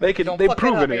 They can. Don't They've fuck that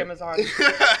proven up, it. Amazon.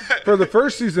 for the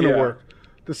first season Yeah. it worked.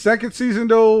 The second season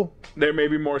though, There may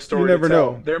be more story. You never to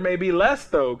tell. know. There may be less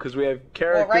though, because we have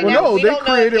characters. Well, right Well, now, no, we they don't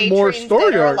know created if more A-Train's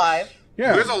story dead or arcs. alive.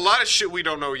 yeah. There's a lot of shit we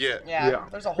don't know yet. Yeah,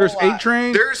 there's a whole There's lot.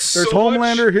 A-Train. There's There's so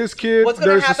Homelander, his kid. What's going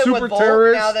There's to the happen super with Volt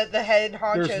terrorist. now that the head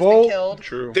honcho There's has Volt. been killed?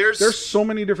 True. There's so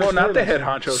many different. Well, not the storylines. head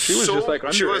honcho. She was just like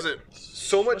under She it. wasn't.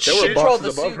 So much There were shit. Control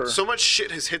bosses the above suit. her. So much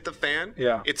shit has hit the fan.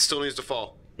 Yeah. It still needs to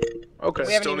fall. Okay.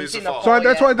 We haven't Still even needs to seen the fall. fall So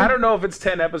that's yet. why I I think don't know if it's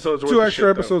 10 episodes. worth 2 of extra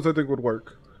shit, though. episodes I think would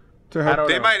work to I help don't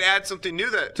They know. might add something new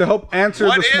that. to help answer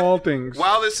What the if, small things.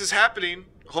 While this is happening,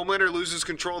 Homelander loses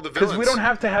control of the villains. Because we don't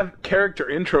have to have character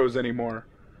intros anymore.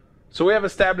 So we have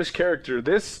established character.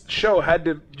 This show had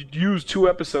to use 2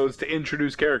 episodes to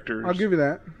introduce characters. I'll give you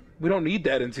that. We don't need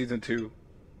that in season 2.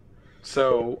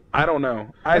 So I don't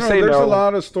know. I No, say there's no. a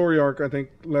lot of story arc I think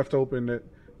left open that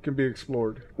can be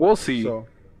explored. We'll see. So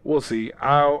We'll see.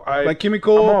 like I'm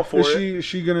Kimiko, all for is it.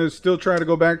 she gonna still try to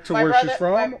go back to My where brother- she's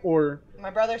from, my- or My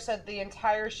brother said the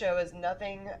entire show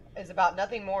is about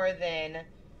nothing more than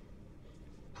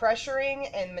pressuring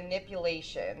and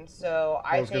manipulation. So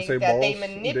I was gonna think say that they balls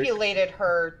and manipulated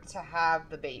her to have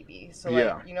the baby. So like,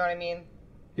 Yeah. you know what I mean?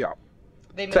 Yeah.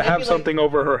 They To have manipulate- something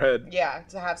over her head. Yeah,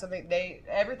 to have something.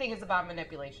 Everything is about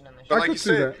manipulation in the show. But I like could you see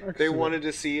said, that. I could they see wanted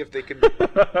to see if they could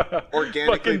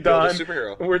organically Fucking build a Don.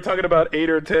 superhero. We're talking about 8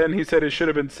 or 10. He said it should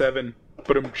have been 7.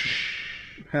 But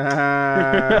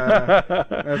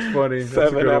That's funny. That's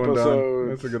 7 a good one, Don. episodes.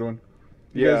 That's a good one.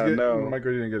 Yeah, get, no.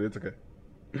 Michael, you didn't get it. It's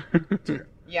okay.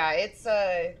 Yeah, it's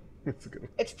It's a good one.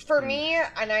 it's for me,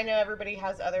 and I know everybody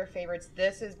has other favorites.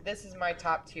 This is my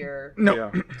top tier No.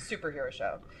 Yeah. superhero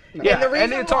show. Yeah, and the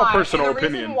reason and it's all why, personal and the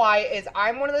opinion. reason why is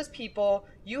I'm one of those people.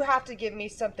 You have to give me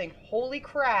something holy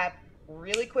crap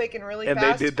really quick and really And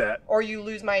fast, they did that. or you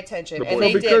lose my attention. The And boys.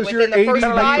 they Well, because did within the you're first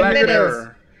ADD 5 Black minutes.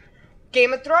 Mirror.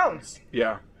 Game of Thrones.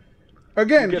 Yeah.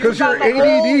 Again, because You you're got the whole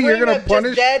ADD, you're ring gonna of just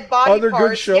punish dead body other good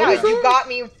parts. shows. Yeah, you got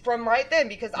me from right then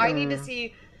because I need to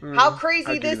see how crazy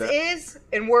I do this that. is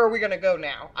and where are we gonna go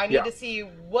now. I need Yeah. to see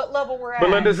what level we're at.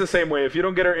 Belinda's the same way. If you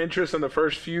don't get her interest in the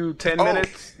first few 10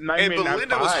 minutes, and not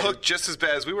Belinda was 5. hooked just as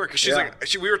bad as we were because she's Yeah. like,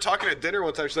 we were talking at dinner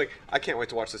one time. She's like, I can't wait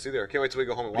to watch this either. I can't wait till we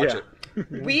go home and watch Yeah.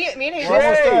 it. Me and We're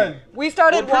almost Hayden, done. we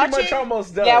started We're pretty watching. much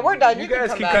almost done. Yeah, we're done. You You can guys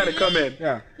come can back. kind of come in.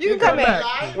 Yeah. You can come in.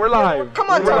 back. We're live. Come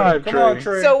on, We're Trey. live, Come on, Trey.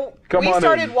 Trey. So Come we on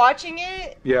started in. watching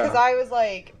it Yeah. because I was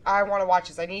like, I want to watch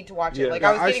this. I need to watch it. Yeah. Like Yeah,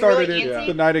 I was I getting started really it antsy.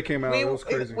 the night it came out. It was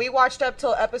crazy. We watched up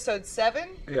till episode 7.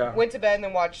 Yeah. Went to bed and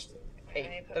then watched 8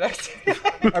 the next day.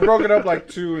 I broke it up like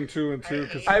 2 and 2 and 2.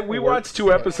 We watched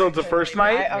 2 episodes the first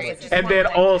night, I was like, just and then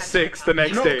all 6 the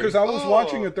next No, day. because I was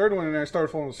watching the third one and I started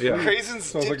falling asleep. Yeah. Craisins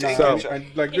So I was like, did nah, take So-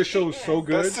 like this show is so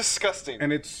good That's disgusting.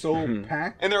 and it's so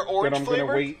packed. And they're orange that I'm gonna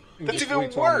flavored? wait. and That's just even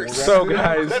wait till I'm worse. So, rested.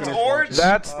 guys, That's Finish orange.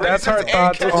 watching. That's our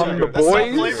thoughts ketchup. on the That's not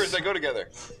boys. flavors that go together.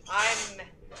 I'm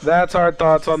That's our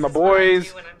thoughts on the This is what I do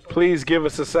boys. when I'm bored. Please give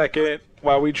us a second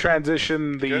while we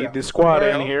transition the Good. squad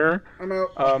in Yeah. here. I'm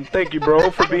out. Thank you, bro,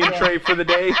 for being Trey for the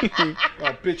day.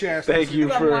 Oh, bitch ass. Thank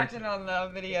you I'm for. watching on the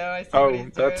video. I see what Oh,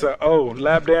 he's that's doing.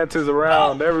 lap dances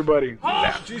around everybody.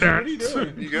 Lap Jesus, what are you dance.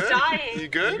 doing? You good? Dying. You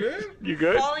good? Good? You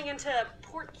good? falling into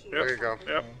port key. There you go.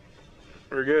 Yep.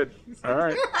 We're good. All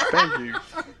right. Thank you.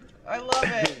 I love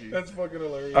it. That's fucking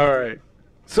hilarious. All right.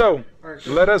 So,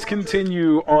 let us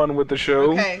continue on with the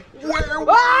show. Okay. Where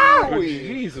Ah! Oh,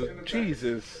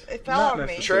 Jesus. It fell Not on me.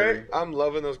 necessary. Trey, I'm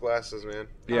loving those glasses, man.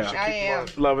 Yeah. I am.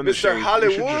 Loving the Mr. shades.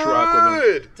 You should just rock with them.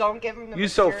 Hollywood. Don't give him the You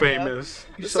so material. famous.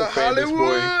 You Mr. so famous,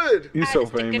 boy. Hollywood. You so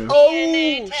famous.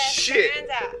 Oh, shit.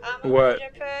 What?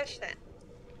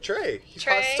 Trey, he's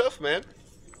Trey. hot stuff, man.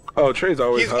 Oh, Trey's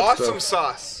always He's hot awesome stuff.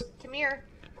 sauce. Come here.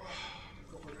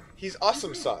 He's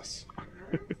awesome sauce.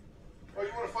 Oh, you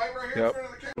want to fight right here Yep. in front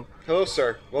of the camera? Hello,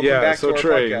 sir. Welcome Yeah, back so to our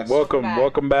Trey, podcast.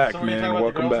 welcome back, So we're gonna man. talk about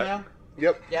Welcome the girls back. now?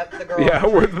 Yep. Yep, the girl.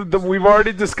 Yeah, we've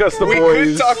already discussed the We boys.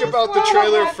 could talk about the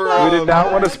trailer for. We did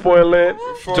not want to spoil it.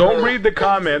 for- Don't read the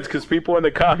comments because people in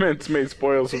the comments may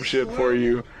spoil some shit for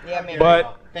you. Yeah, maybe.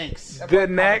 But Thanks. the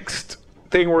next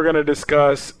thing we're gonna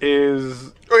discuss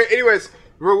is Okay. Anyways,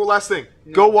 last thing.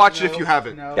 Go watch it if you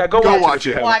haven't. No. yeah, go watch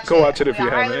it if you Watch haven't. Go it. watch it if Yeah, you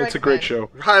highly haven't. It's a great recommend.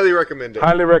 show. Highly recommend it.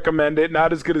 Highly recommend it.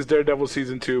 Not as good as Daredevil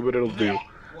season 2, but it'll do.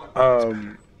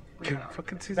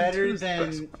 Fucking season 2 Better is the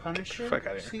best. than Punisher Fuck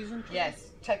outta here. season? Yes,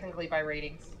 technically by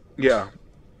ratings. Yeah.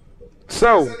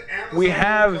 So we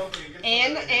have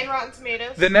And Rotten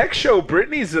Tomatoes. the next show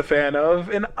Brittany's a fan of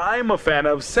and I'm a fan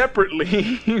of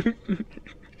separately.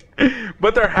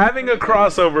 But they're having a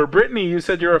crossover. Brittany, you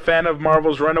said you're a fan of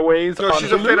Marvel's Runaways. No, on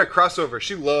she's a Hulu? fan of crossover.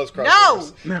 She loves no!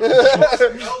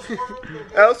 crossovers.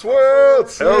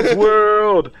 Elseworlds.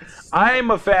 Elseworld.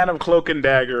 I'm a fan of Cloak and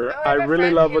Dagger. Oh, I I have a really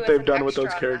friend love who what was they've an done with those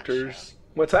extra on that characters.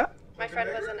 What's that? My friend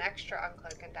was an extra on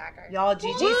Cloak and Dagger. Y'all,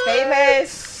 Gigi's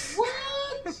famous.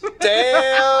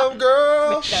 Damn,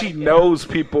 girl. She knows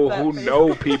people who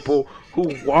know people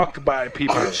who walked by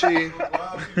people. She.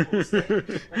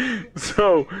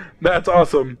 So that's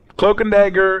awesome. Cloak and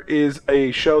Dagger is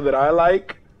a show that I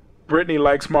like. Brittany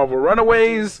likes Marvel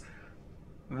Runaways.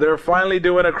 They're finally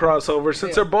doing a crossover.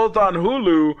 Since they're both on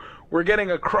Hulu, we're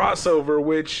getting a crossover,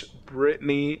 which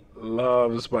Brittany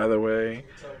loves, by the way.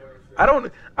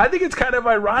 I think it's kind of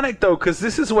ironic, though, because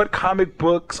this is what comic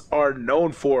books are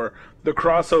known for. The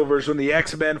crossovers when the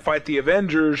X-Men fight the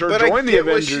Avengers or But join I the get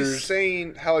what she's Avengers.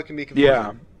 saying. How it can be confusing.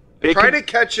 Yeah. It Trying can- to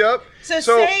catch up. So,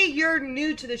 say you're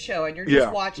new to the show and you're just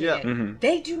Yeah. watching Yeah. it. Mhm.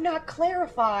 They do not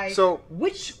clarify So-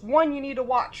 which one you need to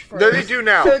watch first. No, they do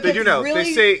now. So it They do gets now. really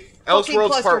They say fucking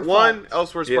Elseworlds Part clusterfuck. 1,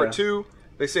 Elseworlds Yeah. Part 2,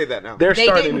 They say that now. They're They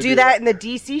starting didn't to do that in the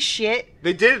DC shit.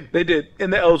 They did. They did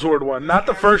in the Ellsworth one, not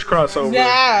the first crossover.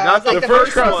 Yeah, Not it was like the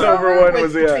first crossover one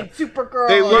was, between Supergirl.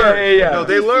 They and learned. Yeah. No,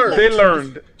 they learned. They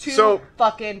learned. Too So,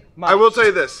 fucking much. I will tell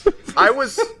you this. I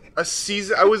was a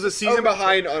season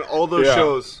behind on all those Yeah.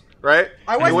 shows, right?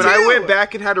 I was and when too. I went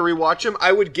back and had to rewatch them,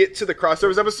 I would get to the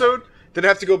crossovers episode, then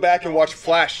have to go back and watch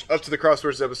Flash up to the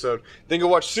crossovers episode, then go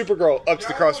watch Supergirl up to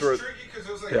the crossovers. tricky because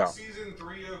it was like Yeah. season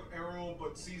 3 of Arrow,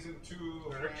 but season 2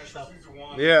 of Flash, season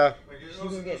 1. Yeah. Like, You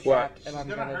can get What? trapped, and I'm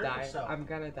gonna die. I'm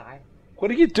gonna die.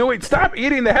 What are you doing? Stop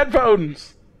eating the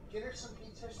headphones. Get her some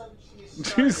pizza or something.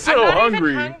 She's so I'm not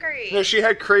hungry. even hungry. No, she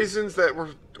had craisins that were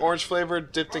orange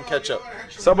flavored, dipped in ketchup.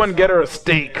 Someone get her a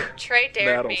steak. Trey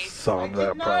dared That'll me. solve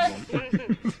that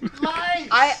problem. Lies.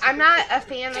 I'm not a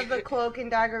fan of the Cloak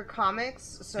and Dagger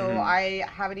comics, so I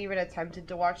haven't even attempted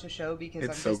to watch the show because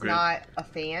It's I'm so just good. not a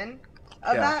fan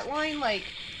of Yeah. that line. Like,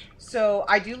 so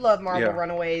I do love Marvel Yeah.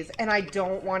 Runaways, and I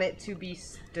don't want it to be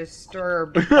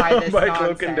disturbed by this By nonsense.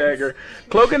 Cloak and Dagger.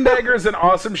 Cloak and Dagger is an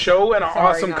awesome show and an Sorry,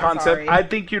 awesome not concept. sorry. I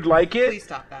think you'd like it Please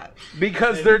stop that.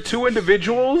 because they're two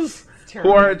individuals who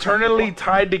terrible. are eternally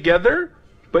tied together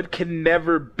but can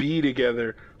never be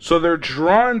together. So they're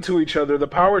drawn to each other. The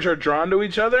powers are drawn to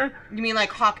each other. You mean like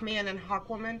Hawkman and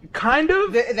Hawkwoman? Kind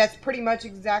of. That's pretty much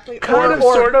exactly. Kind of,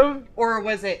 sort of. Or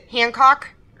was it Hancock?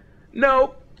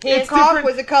 No. It's Hancock different.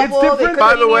 was a couple. It's They different. couldn't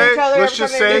By the be way, each other let's every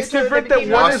just time say they it's did, so different they that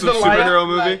became one one. is Awesome the light. superhero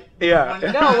movie.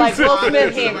 Yeah. No, like Will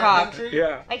Smith Hancock.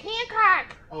 Yeah. Like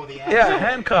Hancock. Oh, the Yeah,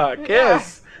 Hancock.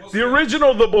 Yes. The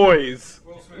original The Boys.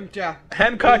 Yeah.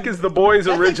 Hancock is The Boys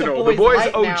That's like The original. Boys The Boys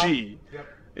Light now. OG.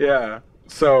 Yeah.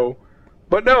 So,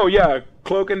 but no, yeah,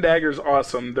 Cloak and Dagger's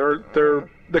awesome. They're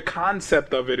the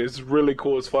concept of it is really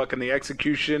cool as fuck, and the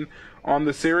execution on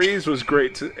the series was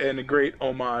great and a great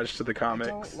homage to the I comics.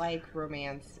 don't like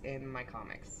romance in my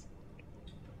comics.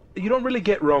 You don't really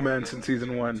get romance in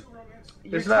season 1.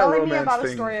 You're It's not a telling me romance about a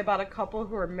thing. story about a couple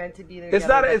who are meant to be together. It's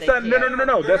not. but It's they not. No, can't.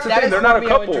 no. That's the That thing. is They're not a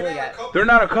Romeo and couple. Juliet. They're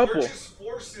not a couple.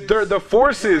 Forces. They're the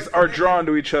forces are drawn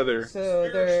to each other. So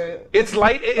they're. It's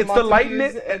light. It's the light and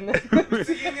Montagues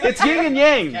it. and It's yin and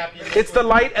yang. It's the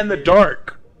light and the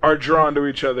dark are drawn to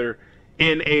each other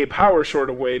in a power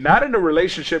sort of way, not in a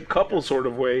relationship couple sort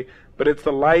of way, but it's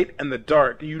the light and the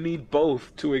dark. You need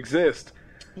both to exist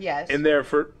Yes. in there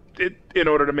for it in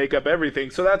order to make up everything.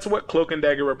 So that's what Cloak and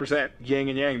Dagger represent: yin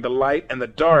and yang, the light and the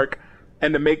dark.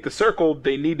 And to make the circle,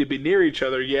 they need to be near each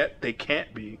other, yet they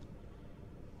can't be.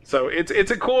 So it's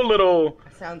a cool little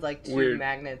Sounds like two Weird.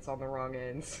 magnets on the wrong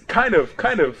ends. kind of.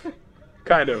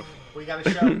 We got a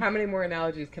show. How many more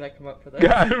analogies can I come up for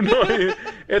that? I don't know.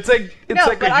 It's like No,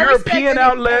 a but I respect European it.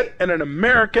 outlet and an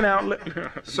American outlet.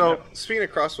 So, speaking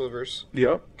of crossovers,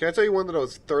 Yep. can I tell you one that I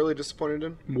was thoroughly disappointed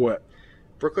in? What?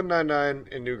 Brooklyn Nine-Nine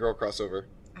and New Girl crossover.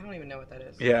 I don't even know what that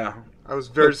is. Yeah. I was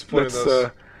very disappointed in Let's,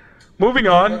 those. moving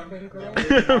on. Brooklyn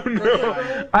Girl?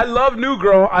 No. I love New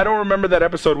Girl. I don't remember that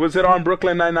episode. Was it on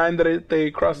Brooklyn Nine-Nine that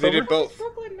they crossed They over? did both.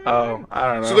 Brooklyn Nine-Nine. Oh,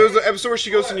 I don't know. So there's an episode where she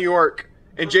goes to New York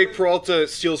and Jake Peralta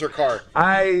steals her car.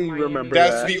 I remember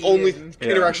That's that. the only Yeah.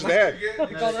 interaction they had.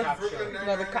 Another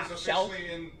cop show.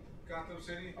 in Gotham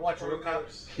City. I watch Real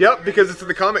Cops. Yep, because it's in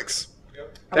the comics.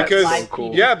 That's Because so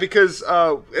cool. yeah, because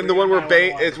in the one where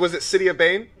Bane was it City of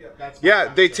Bane? That's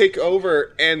Yeah, they take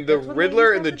over, and the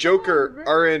Riddler and the Joker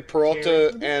are in Peralta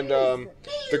and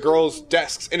the girl's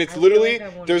desks, and it's literally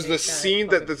there's the scene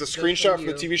that there's a screenshot from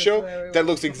the TV show that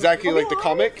looks exactly like the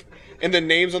comic, and the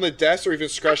names on the desk are even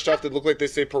scratched off that look like they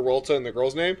say Peralta and the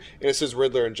girl's name, and it says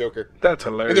Riddler and Joker, That's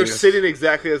hilarious. and they're sitting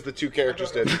exactly as the two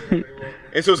characters did,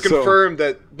 and so it's confirmed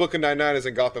that Brooklyn Nine-Nine is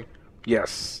in Gotham.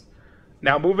 Yes.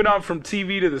 Now moving on from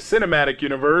TV to the cinematic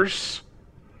universe,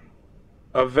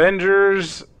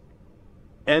 Avengers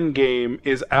Endgame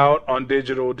is out on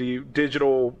digital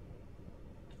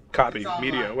copy, It's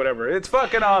media, online. whatever. It's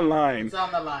fucking online. It's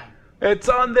on the line. It's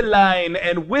on the line,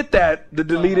 and with that, the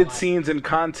deleted line. scenes and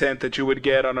content that you would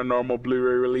get on a normal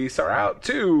Blu-ray release are out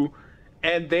too,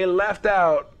 and they left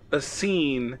out a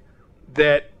scene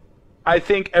that I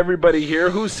think everybody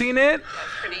here who's seen it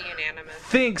Pretty unanimous.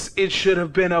 thinks it should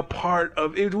have been a part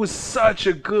of. It was such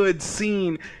a good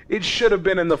scene. It should have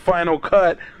been in the final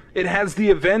cut. It has the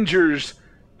Avengers,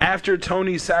 after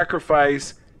Tony's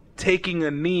sacrifice, taking a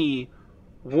knee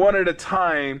one at a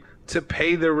time to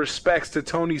pay their respects to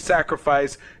Tony's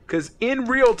sacrifice, because in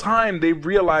real time they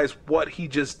realize what he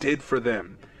just did for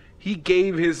them. He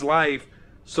gave his life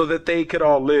so that they could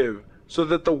all live, so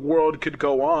that the world could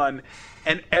go on,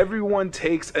 and everyone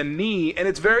takes a knee, and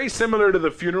it's very similar to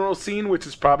the funeral scene, which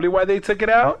is probably why they took it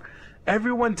out.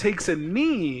 Everyone takes a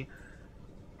knee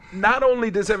not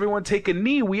only does everyone take a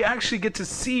knee, we actually get to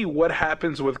see what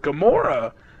happens with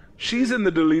Gamora. She's in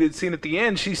the deleted scene at the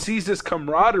end. She sees this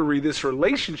camaraderie, this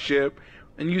relationship,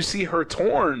 and you see her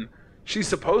torn. She's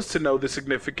supposed to know the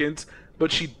significance,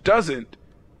 but she doesn't.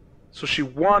 So she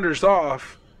wanders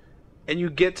off, and you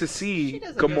get to see She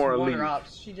doesn't Gamora just wander leave.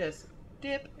 off. She just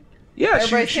dip. Yeah,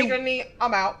 Everybody she take a knee.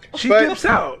 I'm out. But- dips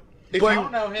out. If But- you, I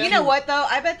don't know him. You know what though?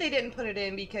 I bet they didn't put it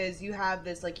in because you have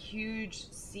this like huge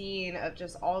scene of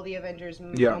just all the Avengers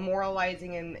Yeah.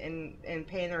 memorializing and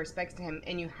paying their respects to him,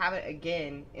 and you have it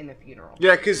again in the funeral.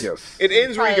 yeah, because Yes. it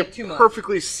ends where Probably you like 2 can months.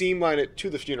 perfectly seamline it to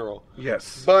the funeral.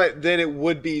 Yes. But then it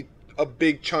would be a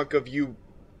big chunk of you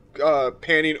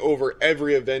panning over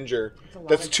every Avenger. a lot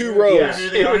That's of 2 good. rows. Yeah, Maybe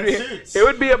they it are would, in be, suits. it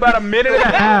would be about a minute and a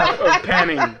half of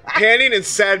panning. Panning and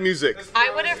sad music.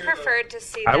 I would have preferred to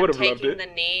see I them would have loved taking it.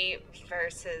 the knee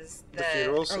versus The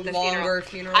funerals? Or the longer funeral.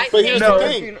 funerals. I But here's No. the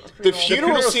thing: the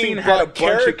funeral funeral scene scene had a brought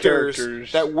bunch of characters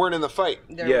characters. that weren't in the fight.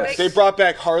 Yes. They brought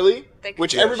back Harley, They could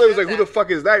which have everybody was showed like, "Who the that.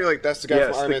 fuck is that?" You're like, "That's the guy Yes,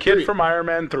 from Iron the Man kid 3." from Iron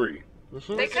Man 3.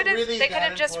 They could have. really They could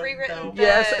have that just important, rewritten. though? The,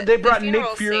 Yes, they the brought Nick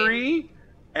funeral scene. Fury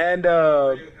and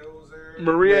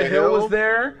Maria Hill was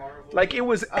there. Like it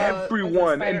was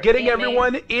everyone, Spider- and getting Aunt May?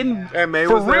 everyone in Aunt May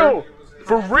for was there. real,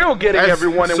 for real. Getting As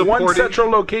everyone in one supporting- central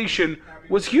location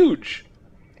was huge.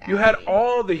 You had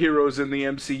all the heroes in the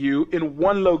MCU in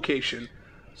one location,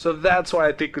 so that's why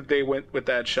I think that they went with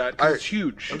that shot. 'Cause I- it's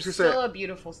huge. I'm just Still gonna say, a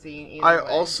beautiful scene. Either I way.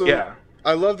 also, Yeah.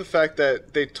 I love the fact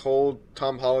that they told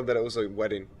Tom Holland that it was a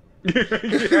wedding.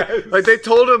 Yes. Like they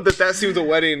told him that scene was a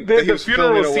wedding. that he The was funeral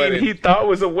filming a scene wedding. he thought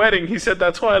was a wedding. He said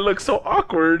that's why it looks so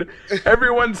awkward.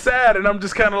 Everyone's sad, and I'm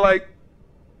just kind of like,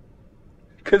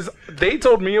 because they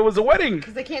told me it was a wedding.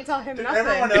 Because they can't tell him Did nothing.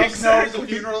 everyone else Exactly. know it was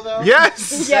a funeral though?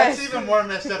 Yes. Yes. That's even more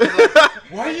messed up. Like,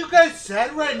 why are you guys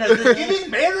sad right now? You're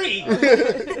getting married.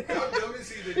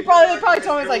 They probably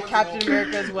told him it's like Captain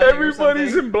America's wedding. Everybody's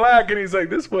or something. in black, and he's like,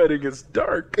 "This wedding is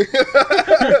dark."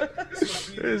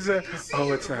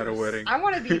 It's not a wedding. I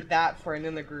want to be that friend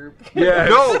in the group. Yeah,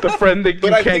 No, it's the friend that you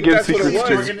But I can't think give that's what it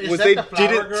secrets was. to. Is Was that they the flower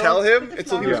didn't girl? tell him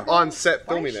until he was Yeah. on set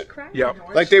Why is filming she it. crying? Yep.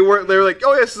 Like they were like,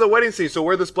 "Oh, yeah, this is a wedding scene, so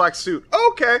wear this black suit."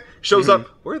 Okay, shows Mm-hmm. up.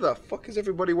 Where the fuck is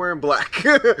everybody wearing black?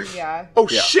 Yeah. Oh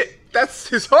Yeah. shit, that's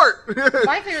his heart.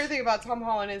 My favorite thing about Tom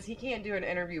Holland is he can't do an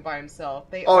interview by himself.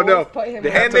 They Oh, always no. put him They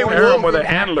with had to someone pair him who's with a an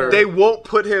handler. actor. They won't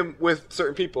put him with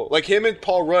certain people. Like him and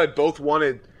Paul Rudd both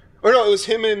wanted, or no, it was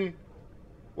him and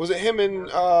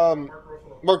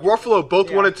Mark Ruffalo both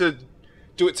Yeah. wanted to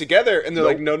do it together, and they're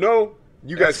like, "No,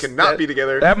 you guys cannot be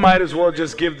together. That might as well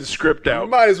just give the script out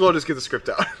Might as well just get the script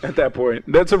out." at that point.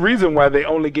 That's a reason why they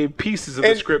only gave pieces of the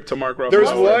And script to Mark Ruffalo. there's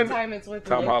Most one- of the time it's with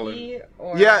Tom Loki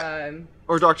or Yeah.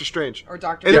 Or Doctor Strange. or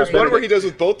Doctor. And there's Yeah, one where Benedict. he does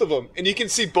with both of them, and you can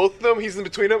see both of them. He's in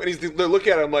between them, and they're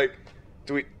looking at him like,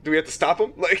 "Do we have to stop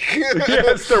him?" Like,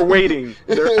 Yes, they're waiting.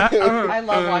 They're, I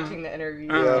love watching the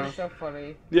interviews. Yeah. It's so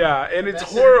funny. Yeah, and it's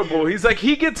Best horrible. interview. He's like,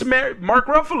 he gets married. Mark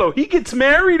Ruffalo, he gets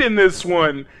married in this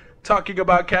one, talking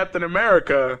about Captain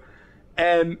America,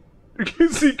 and you can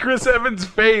see Chris Evans'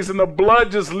 face, and the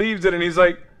blood just leaves it, and he's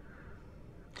like,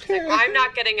 I'm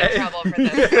not getting in trouble for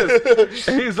this. yes.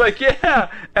 And he's like, yeah,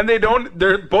 and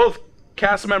they're both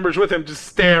cast members with him just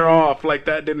stare off like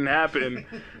that didn't happen.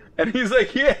 And he's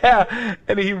like, yeah,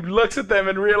 and he looks at them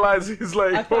and realizes he's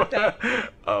like, I fucked up.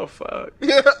 oh fuck,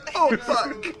 oh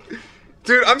fuck,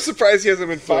 dude, I'm surprised he hasn't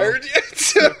been fired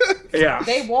yet. yeah.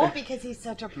 They won't because he's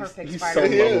such a perfect he's Spider-Man.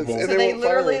 so He is, lovable. and So they they won't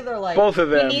fire literally him. they're like, Both of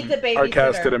them he needs a are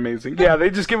casted babysitter. amazing. Yeah, they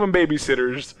just give them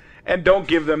babysitters and don't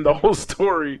give them the whole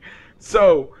story.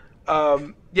 So,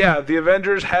 yeah, the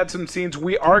Avengers had some scenes.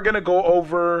 We are going to go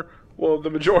over, well, the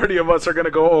majority of us are going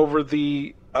to go over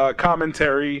the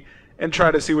commentary and try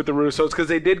to see what the Russos, because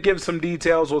they did give some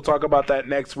details. We'll talk about that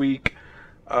next week.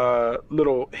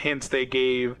 Little hints they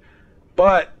gave.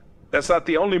 But that's not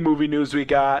the only movie news we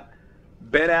got.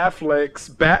 Ben Affleck's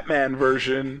Batman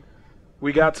version,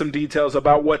 we got some details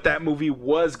about what that movie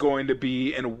was going to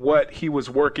be and what he was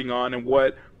working on and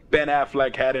what Ben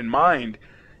Affleck had in mind.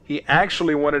 He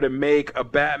actually wanted to make a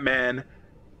Batman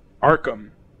Arkham.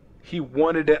 He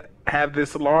wanted to have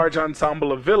this large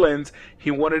ensemble of villains.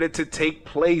 He wanted it to take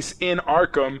place in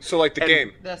Arkham. So like the And-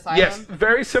 game. The asylum. Yes,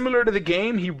 very similar to the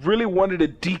game. He really wanted to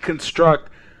deconstruct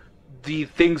the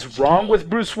things wrong with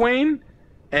Bruce Wayne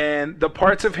and the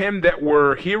parts of him that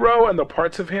were hero and the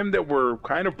parts of him that were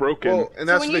kind of broken. Well, and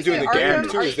that's when what they you do in say the game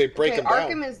Arkham, too. Is they break them down.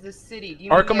 Arkham is the city. Do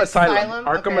you mean Arkham the Asylum.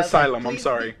 Arkham Okay, I was Asylum, I'm please-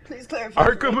 sorry. Please clarify.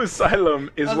 Arkham Asylum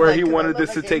is I was where like, he 'cause I wanted love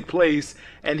this that to take game. place,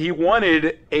 and he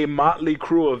wanted a motley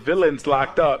crew of villains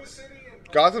locked up.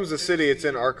 Gotham's a city. It's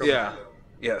in Arkham. Yeah.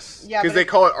 Yes. Yeah, Because but they it-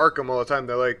 call it Arkham all the time.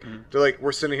 They're like,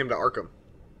 we're sending him to Arkham.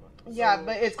 Yeah,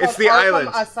 but it's called It's the Arkham island.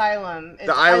 Asylum.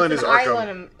 The island it's is an Arkham.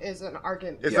 Island is an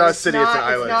Arkham. It's not a city, it's an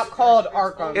island. It's not called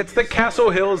Arkham. It's the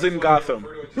Castle Hills in Gotham.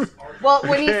 Well,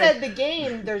 when he said the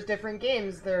game, there's different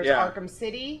games. There's Yeah. Arkham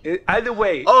City, Either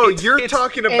way. Oh, it's- you're it's-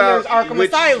 talking and about there's Arkham which...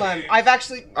 Asylum. I've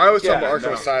actually. I was talking Yeah, about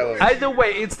Arkham no. Asylum. Either way,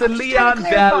 it's the trying to Leon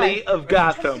clarify. Valley of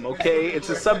Gotham, okay? It's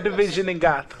a subdivision in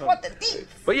Gotham. What the thief?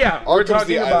 But yeah, we're Arkham's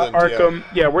talking the about island, Arkham.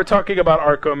 Yeah, we're talking about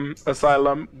Arkham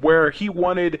Asylum, where he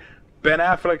wanted Ben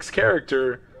Affleck's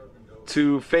character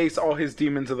to face all his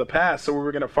demons of the past. So we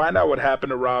were going to find out what happened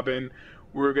to Robin.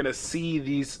 We were going to see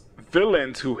these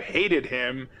villains who hated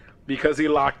him because he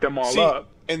locked them all See, up.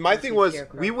 and my thing was,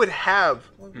 we would have...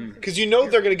 Because you know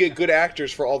they're going to get good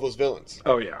actors for all those villains.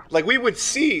 Oh, yeah. Like, we would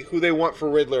see who they want for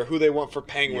Riddler, who they want for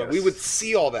Penguin. Yes. We would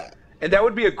see all that. And that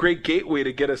would be a great gateway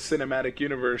to get a cinematic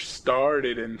universe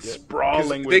started and 'Cause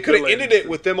sprawling with they could have villains. ended it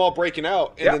with them all breaking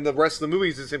out, and Yeah. then the rest of the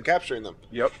movies is him capturing them.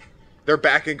 Yep. They're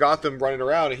back in Gotham running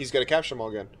around, and he's got to capture them all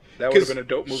again. That would have 'Cause been a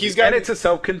dope movie. he's got- and it's a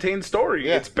self-contained story.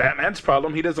 Yeah. It's Batman's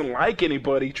problem. He doesn't like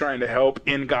anybody trying to help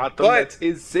in Gotham. But That's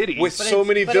his city. with But so it's-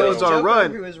 many but villains it's on a Joker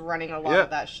run. Who is running a lot Yeah. of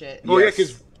that shit? Oh, yeah, Yes.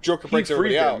 because Joker he breaks freed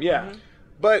everybody them. out. Yeah.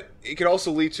 But it could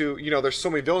also lead to, there's so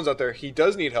many villains out there, he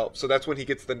does need help. So that's when he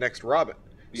gets the next Robin.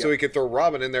 So Yeah. he could throw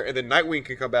Robin in there, and then Nightwing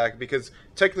can come back, because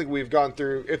technically we've gone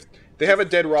through, if they have a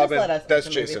dead Robin, let us that's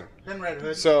make the movie. Jason. Then Red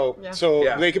Hood. So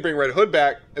Yeah. they could bring Red Hood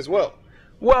back as well.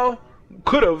 Well,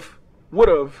 could have, would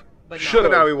have, should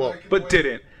But now he have, won't. but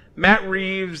didn't. Matt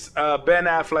Reeves, Ben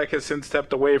Affleck has since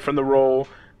stepped away from the role.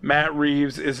 Matt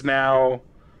Reeves is now,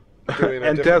 Doing a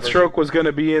and different Deathstroke version. was going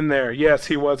to be in there. Yes,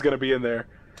 he was going to be in there.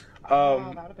 that'd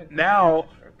have been cool. Now,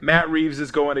 Matt Reeves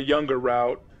is going a younger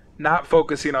route, not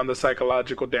focusing on the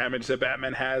psychological damage that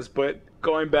Batman has, but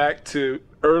going back to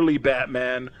early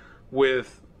Batman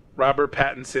with Robert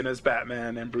Pattinson as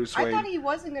Batman and Bruce I Wayne. thought he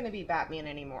wasn't going to be Batman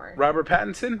anymore. Robert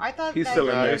Pattinson? I thought he's that still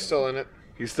in he- there. He's still in it.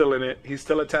 He's still in it. He's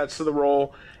still attached to the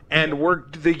role. And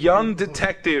the young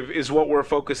detective is what we're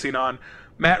focusing on.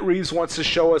 Matt Reeves wants to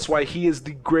show us why he is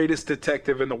the greatest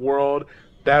detective in the world.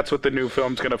 That's what the new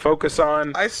film's going to focus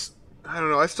on. I don't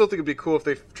know. I still think it'd be cool if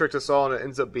they tricked us all and it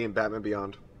ends up being Batman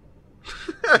Beyond.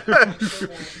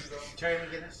 Terry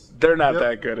McGinnis. They're not Yep.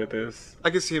 that good at this. I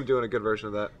can see him doing a good version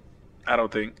of that. I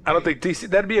don't think DC,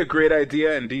 that'd be a great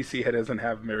idea, and DC doesn't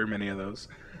have very many of those.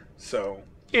 So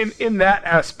in that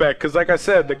aspect, because like I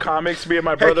said, the comics me and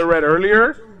my brother read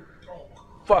earlier,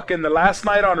 fucking The Last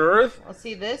Night on Earth. Well,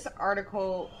 see, this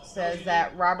article says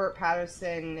that Robert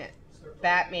Pattinson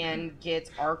Batman gets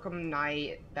Arkham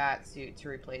Knight Batsuit to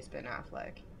replace Ben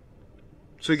Affleck.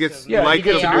 So he gets Yeah, Mike he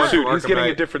gets gets a new one suit. from He's Arkham getting a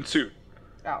Knight. different suit.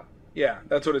 Oh. Yeah,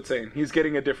 that's what it's saying. He's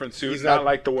getting a different suit, He's not not-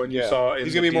 like the one you saw in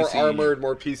He's the gonna be more DC. armored,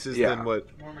 more pieces Yeah. than what.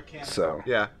 More mechanical. So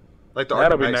Yeah, like the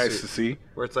that'll Arkham be Knight nice suit, to see.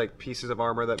 where it's like pieces of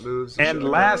armor that moves. And shit like that. The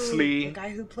lastly, guy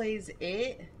who plays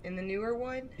it in the newer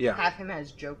one, Yeah. have him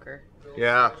as Joker.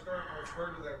 Yeah,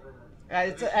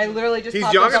 I literally just He's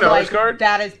popped young up, I'm enough. like, Skarsgård?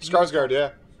 that is Skarsgård. Yeah,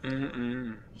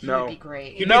 He no. would be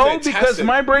great. He'd be No, fantastic. because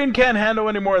my brain can't handle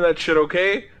any more of that shit.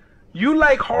 Okay, you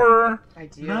like horror. I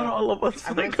do. Not all of us I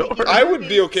like wanna see horror. I would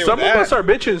be okay Some with of that. us are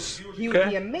bitches. He would be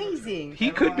Okay, amazing.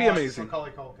 he could be Everyone amazing.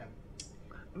 wants Macaulay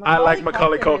Culkin. I like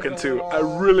Macaulay is Culkin a too. I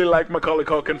little- really like Macaulay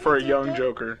Culkin for a young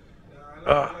Joker.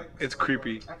 It's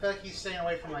creepy. I feel like he's staying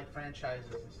away from like franchises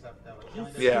and stuff that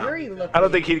would. Yeah, Scary looking. I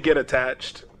don't think he'd get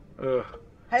attached. Ugh.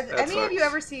 Has That any of you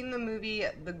sucks. ever seen the movie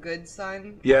The Good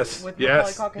Son? With Macaulay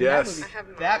yes, Culkin? yes. That I have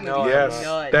movie, not. that movie No, is Yes,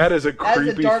 nuts. that is a That is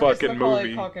the creepy darkest fucking Macaulay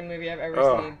movie. Culkin movie I've ever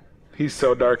Oh, seen. he's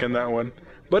so dark in that one.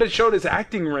 But it showed his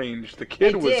acting range. The kid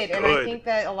It was did, good. and I think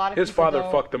that a lot of His people father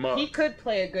don't- fucked him up. He could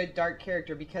play a good dark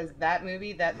character because that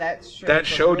movie that showed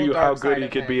showed the you real how dark good side he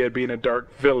of could him. be at being a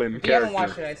dark villain If you haven't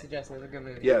watched character. it, I suggest it. It's a good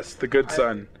movie. Yes, The Good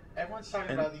Son. Everyone's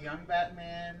talking about the young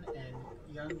Batman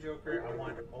and young Joker. I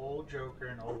want old Joker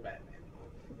and old Batman.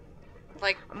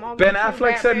 Like, I'm all Ben good for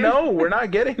Affleck said Batman. no, we're not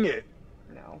getting it.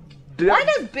 No. Did- Why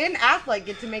does Ben Affleck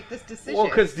get to make this decision? Well,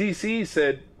 because DC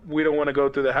said we don't want to go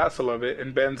through the hassle of it,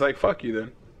 and Ben's like, "Fuck you,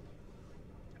 then.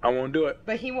 I won't do it."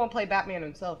 But he won't play Batman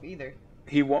himself either.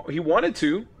 He wanted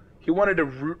to. He wanted to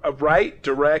write,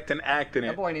 direct, and act in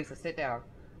That it. boy needs to sit down.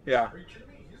 Yeah,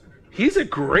 he's a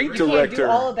great He can't do director.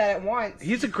 all of that at once.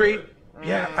 He's a great.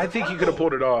 Yeah, I think he could have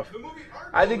pulled it off.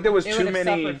 I think there was They too would've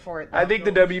many. suffered for it, I though. think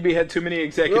the WB had too many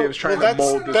executives trying to that's,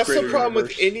 mold this that's the greater problem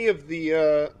universe. with any of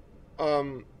the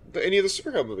any of the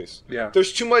superhero movies. Yeah.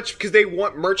 There's too much because they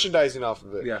want merchandising off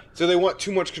of it. Yeah. So they want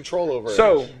too much control over it.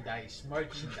 So Merchandise.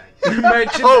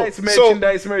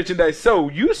 merchandise. So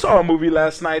you saw a movie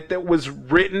last night that was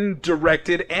written,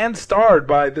 directed, and starred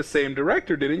by the same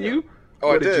director, didn't you? Oh,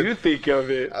 what I did. did you think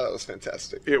of it? Oh, that was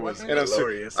fantastic. It was And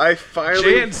glorious. I finally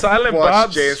Jay and Silent watched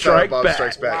Bob Jay and Strike Silent Bob Back.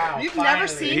 Strikes Back. Wow, You've never finally.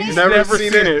 seen it? He's Never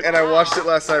seen it, and I watched it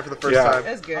last night for the first Yeah. time.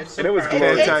 It's good. And it was proud.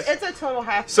 glorious. It's a total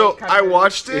half. So I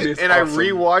watched It it, is and awesome. I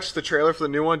rewatched the trailer for the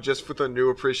new one just with a new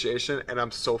appreciation, and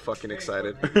I'm so fucking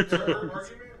excited.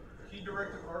 He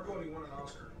directed Argo and he won an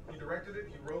Oscar. He directed it,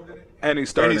 he wrote in it. And he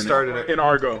started, it. in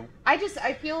Argo. I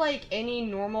feel like any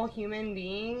normal human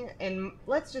being, and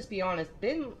let's just be honest,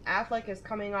 Ben Affleck is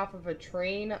coming off of a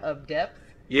train of depth.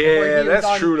 Yeah, where he was that's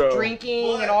on true though.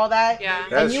 Drinking and all that. Yeah.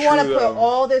 And That's you want to true, put though.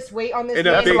 all this weight on this In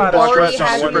a man big who lot of already stress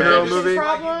has on a one man. addiction movie.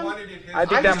 problem. I think I'm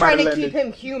that just might trying have to keep lent.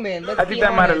 him human. Let's I think be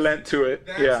that might have honest. lent to it.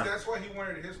 That's, Yeah. that's why he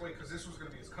wanted it his way, because this was going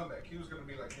to be his comeback. He was going to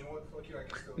be like, you know what, fuck you, I can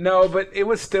still. No, but it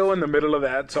was still in the middle of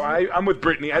that. So I'm with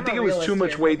Brittany. I I'm think a it was too realist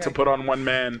much here, weight to okay. put on one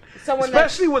man, Someone that-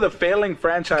 especially with a failing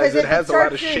franchise Because that if it has a lot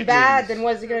starts of doing shit. bad, movies. then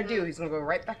what's he gonna do? He's gonna go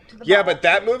right back to the Yeah, bottom. but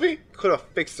that movie could have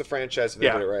fixed the franchise if they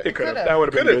Yeah, did it right. it could have. could've. That would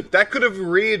have been Could have. good. That could have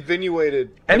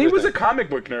re-invinuated. And he was a everything. comic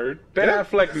book nerd. Ben Yeah.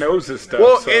 Affleck knows his stuff.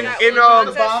 Well, so. in That in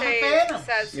was Bomb say- and Phantom.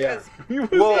 says yeah, 'cause he was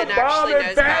Well- the Ben Bomb actually and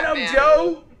knows Phantom, Batman.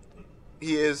 Joe.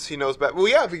 he knows Batman.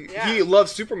 Well, yeah, he Yeah.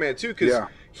 loves Superman too because Yeah.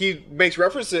 he makes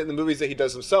reference to it in the movies that he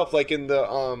does himself, like in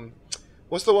the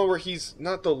what's the one where he's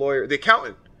not the lawyer, the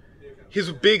accountant.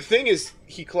 His big thing is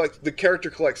the character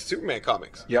collects Superman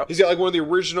comics. Yep. He's got like one of the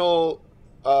original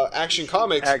Action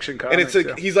Comics. Action and it's Comics,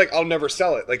 like yeah. he's like, I'll never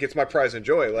sell it. Like it's my pride and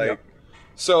joy. Like, Yep.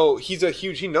 so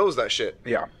he knows that shit.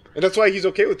 Yeah. And that's why he's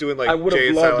okay with doing like I would Jay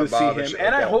have and loved to Silent see Bob him, shit and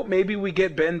like I that. hope maybe we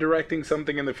get Ben directing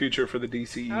something in the future for the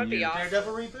DCU. that would be awesome.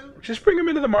 Daredevil reboot? Just bring him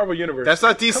into the Marvel universe. That's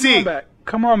not Come on DC. back.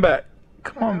 Come on back.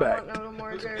 Come on back. No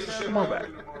more Daredevil. Come on back.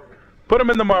 Put him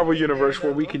in the Marvel universe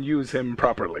where we can use him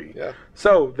properly. Yeah.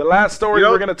 So the last story You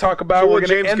know, we're going to talk about, Pull we're a going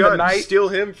to James end Gunn, the night. steal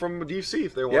him from DC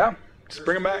if they want. Yeah, just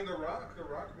bring him back. The Rock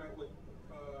met with,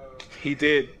 He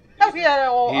did. We had a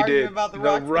whole He argument did. about the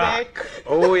Rock today.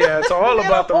 Oh yeah, it's all We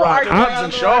had about a the whole Rock. argument Hobbs about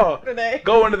and The Shaw. Rock today.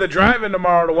 Going to the drive-in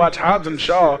tomorrow to watch Hobbs and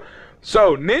Shaw.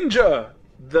 So Ninja,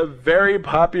 the very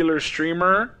popular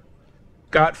streamer,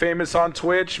 got famous on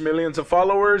Twitch, millions of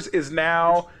followers, is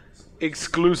now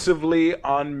exclusively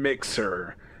on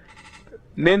Mixer.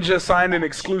 Ninja signed an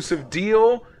exclusive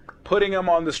deal, putting him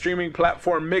on the streaming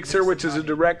platform Mixer, which is a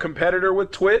direct competitor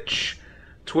with Twitch.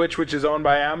 Twitch, which is owned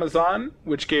by Amazon,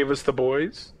 which gave us The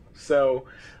Boys. So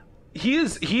he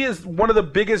is one of the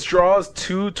biggest draws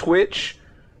to Twitch.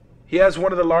 He has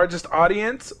one of the largest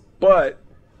audience, but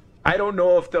I don't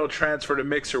know if they'll transfer to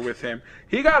Mixer with him.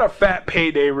 He got a fat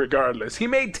payday regardless. He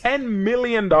made $10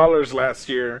 million last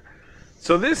year.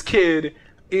 So this kid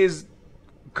is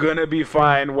gonna be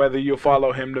fine whether you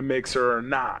follow him to Mixer or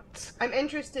not. I'm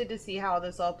interested to see how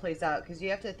this all plays out because you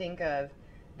have to think of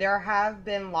there have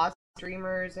been lots of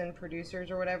streamers and producers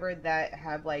or whatever that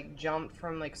have like jumped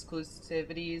from like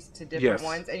exclusivities to different Yes.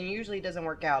 ones, and it usually doesn't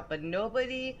work out. But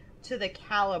nobody to the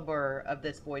caliber of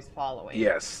this boy's following.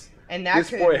 Yes. And that This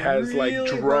could boy has, like, really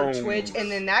hurt drones. Twitch,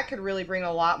 and then that could really bring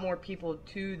a lot more people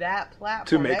to that To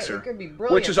platform. Mixer. That, it could be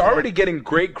brilliant. Which is for them. already getting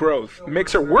great growth.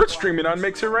 Mixer, we're streaming on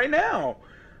Mixer right now.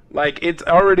 Like, it's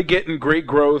already getting great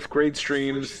growth, great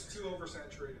streams. It's too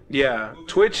oversaturated. Yeah,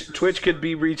 Twitch could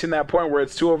be reaching that point where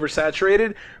it's too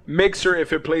oversaturated. Mixer,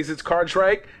 if it plays its cards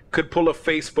right, could pull a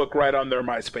Facebook right on their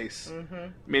MySpace. I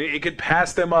mean, it could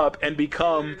pass them up and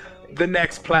become the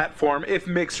next platform if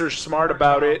Mixer's smart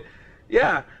about it.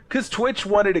 Yeah, because Twitch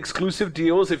wanted exclusive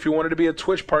deals. If you wanted to be a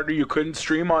Twitch partner, you couldn't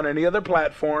stream on any other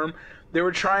platform. They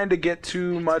were trying to get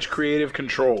too much creative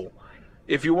control.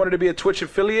 If you wanted to be a Twitch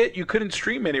affiliate, you couldn't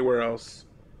stream anywhere else.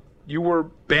 You were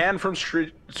banned from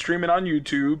streaming on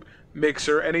YouTube,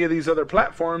 Mixer, any of these other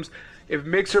platforms. If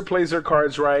Mixer plays their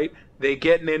cards right, they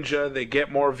get Ninja, they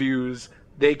get more views,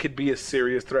 they could be a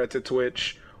serious threat to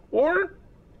Twitch. Or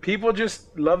people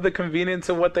just love the convenience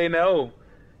of what they know,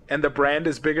 and the brand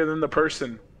is bigger than the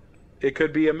person. It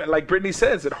could be, like Brittany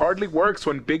says, it hardly works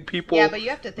when big people Yeah, but you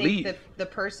have to think leave. that the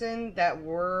person that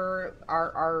were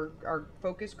our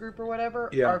focus group or whatever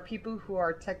Yeah. are people who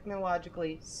are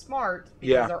technologically smart because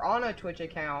Yeah. they're on a Twitch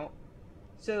account.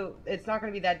 So it's not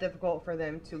going to be that difficult for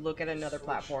them to look at another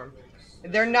platform.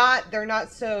 They're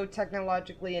not so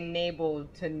technologically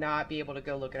enabled to not be able to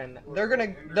go look at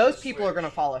another. Those people are gonna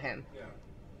follow him.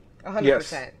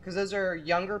 100%, because those are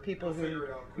younger people who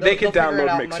They can they'll figure it download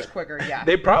out Mixer much quicker. Yeah,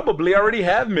 They probably already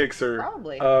have Mixer.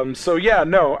 Probably. So yeah,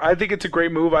 no, I think it's a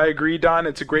great move. I agree, Don.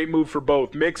 It's a great move for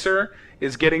both. Mixer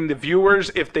is getting the viewers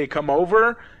if they come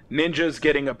over. Ninja's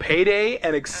getting a payday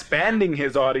and expanding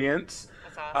his audience,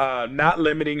 That's awesome. not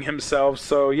limiting himself.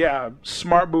 So yeah,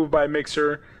 smart move by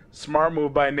Mixer, smart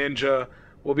move by Ninja.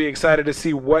 We'll be excited to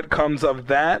see what comes of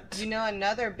that. You know,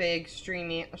 another big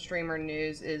streamer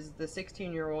news is the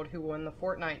 16-year-old who won the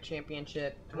Fortnite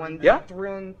championship. Won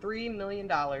 $3 million.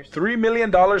 $3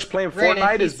 million playing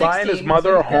Fortnite is buying his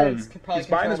mother a home. He's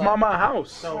buying his mama a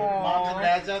house. So moms and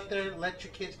dads out there, let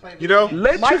your kids play. Let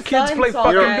your kids play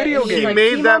fucking video games. He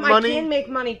made that money. I can make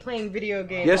money playing video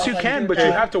games. Yes, you can, but you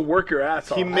have to work your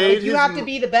ass off. You have to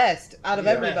be the best out of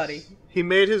everybody. He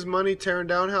made his money tearing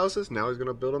down houses. Now he's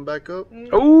gonna build them back up.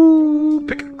 Ooh,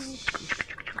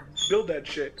 build that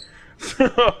shit.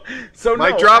 So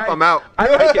Mic drop. I'm out. I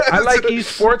like it. I like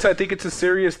esports. I think it's a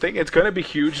serious thing. It's going to be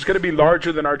huge. It's going to be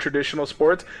larger than our traditional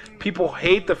sports. People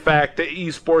hate the fact that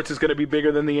esports is going to be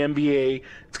bigger than the NBA.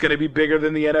 It's going to be bigger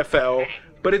than the NFL.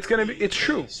 But it's going to be. It's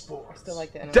true. I still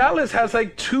like the NFL. Dallas has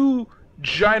like 2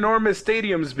 ginormous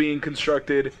stadiums being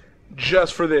constructed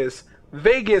just for this.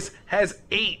 Vegas has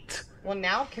 8. Well,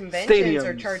 now conventions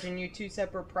are stadiums. charging you 2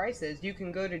 separate prices. You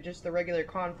can go to just the regular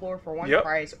con floor for one Yep.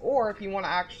 price, or if you want to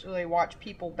actually watch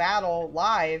people battle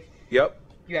live, Yep,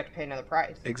 you have to pay another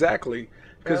price. exactly.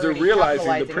 Because they're already realizing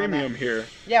the capitalizing on premium that. here.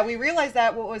 Yeah, we realized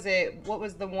that. What was it? What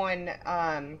was the one?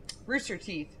 Rooster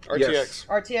Teeth. RTX. Yes.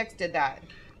 RTX did that.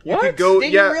 You could go.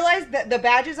 Did you realize that the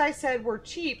badges I said were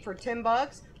cheap for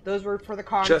 $10? Those were for the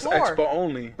con Just floor. Expo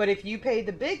only. But if you paid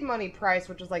the big money price,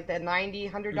 which was like the $90,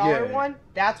 $100 Yeah. one,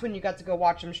 that's when you got to go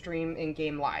watch them stream in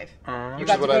game live. You Which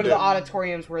got is to what I go to the did.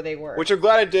 auditoriums where they were. Which I'm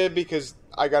glad I did because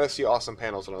I got to see awesome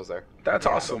panels when I was there. That's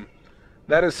awesome.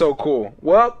 That is so cool.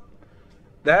 Well,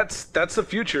 that's the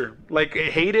future. Like,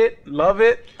 hate it, love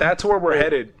it. That's where we're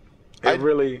headed. I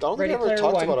really. don't think Ready I ever Player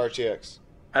talked One. about RTX.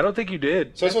 I don't think you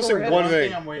did. So I was supposed to say That's one what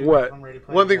thing. I'm waiting What? from Ready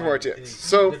Player One thing from One RTX. is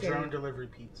So- the drone delivery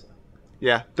pizza.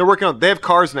 Yeah, they're working on. They have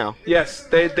cars now. Yes,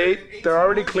 they're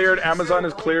already cleared. Amazon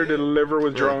is cleared to deliver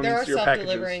with drones there are your packages.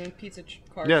 self-delivering pizza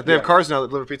cars. Yeah, they have cars now that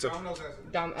deliver pizza.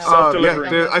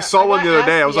 Self-delivering. Yeah, I saw one the other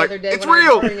day. I was like, it's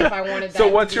real. So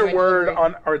what's your word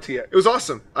on RTX? It was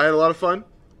awesome. I had a lot of fun.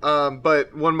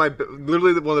 But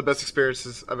literally one of the best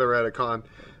experiences I've ever had at con.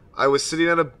 I was sitting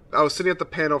at the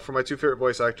panel for my 2 favorite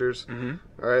voice actors. Mm-hmm.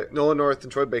 All right, Nolan North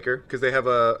and Troy Baker, because they have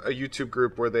a YouTube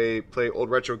group where they play old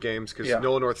retro games. Because Yeah.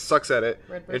 Nolan North sucks at it,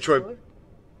 Red and Bush Troy. Cooler?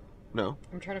 No,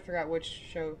 I'm trying to figure out which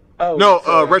show. Oh no,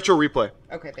 so- Retro Replay.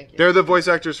 Okay, thank you. They're the voice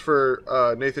actors for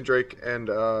Nathan Drake, and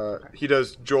he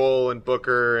does Joel and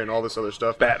Booker and all this other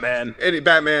stuff. Batman.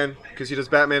 Batman, because he does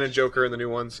Batman and Joker and the new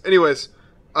ones. Anyways,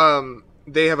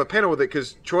 they have a panel with it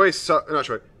because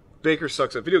Baker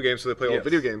sucks at video games, so they play old Yes.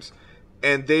 video games.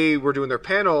 And they were doing their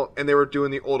panel, and they were doing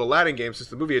the old Aladdin game since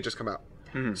the movie had just come out.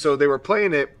 Mm-hmm. So they were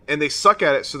playing it, and they suck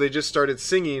at it, so they just started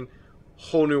singing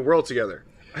Whole New World together.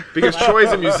 Because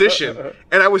Troy's a musician.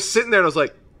 And I was sitting there, and I was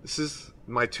like, this is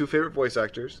my 2 favorite voice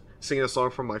actors singing a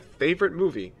song from my favorite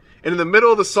movie. And in the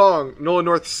middle of the song, Nolan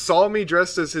North saw me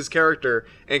dressed as his character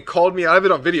and called me out. I have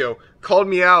it on video. Called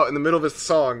me out in the middle of his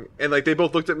song, and like they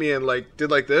both looked at me and like did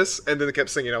like this, and then they kept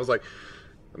singing. I was like,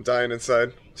 I'm dying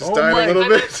inside, just dying a little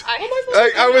bit.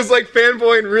 I was like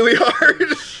fanboying really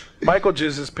hard. Michael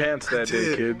jizzed his pants that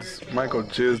day, did. kids. Michael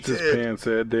jizzed his did. pants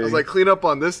that day. I was like, clean up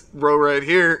on this row right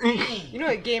here. You know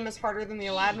what game is harder than the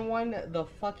Aladdin one? The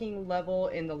fucking level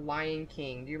in the Lion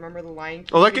King. Do you remember the Lion King?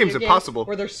 Oh, that video game's game impossible.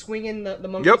 Where they're swinging the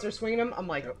monkeys Yep. are swinging them. I'm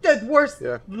like, the worst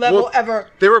Yeah. level Well, ever.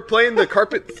 They were playing the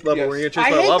carpet level Yes. where you get I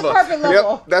chased by hate the lava. carpet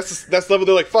level. Yep, that's the level.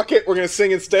 They're like, fuck it, we're gonna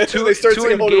sing instead. So they start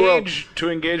singing Whole New World.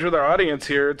 to engage with our audience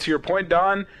here, to your point,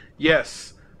 Don,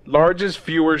 yes, largest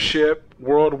viewership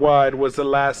worldwide was the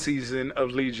last season of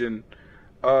Legion,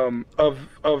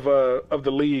 of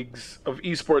the leagues, of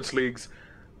esports leagues,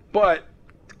 but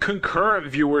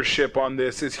concurrent viewership on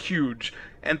this is huge.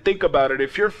 And think about it,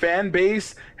 if your fan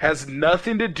base has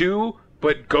nothing to do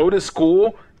but go to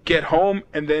school, get home,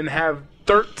 and then have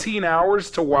 13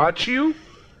 hours to watch you,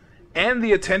 and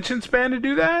the attention span to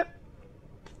do that,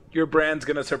 your brand's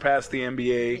gonna surpass the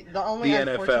NBA, The only the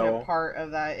unfortunate NFL. part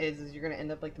of that is you're gonna end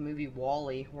up like the movie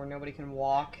WALL-E, where nobody can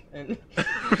walk and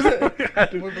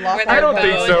we've lost Where I our don't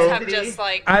think bones so. have just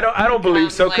like I don't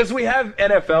believe so, because like- we have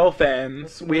NFL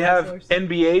fans, we have wrestlers.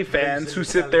 NBA fans who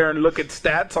sit there and look at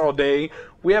stats all day.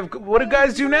 We have, what do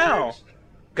guys do now?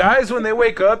 Guys, when they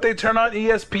wake up, they turn on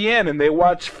ESPN and they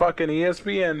watch fucking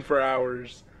ESPN for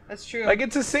hours. That's true. Like,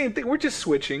 it's the same thing. We're just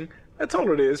switching. That's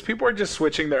all it is. People are just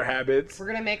switching their habits. We're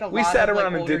gonna make a We lot sat of around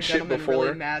like, and older did shit gentlemen before.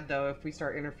 really mad though if we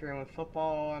start interfering with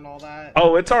football and all that.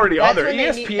 Oh, it's already on there. when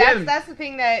they need- ESPN. that's the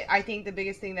thing that I think the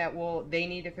biggest thing that they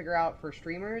need to figure out for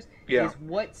streamers Yeah. is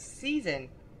what season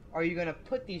are you going to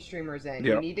put these streamers in?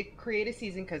 Yep. You need to create a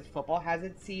season because football has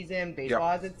its season,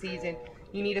 baseball has its season.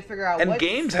 You need to figure out And what's,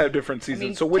 games have different seasons, I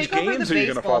mean, so which take over games the are you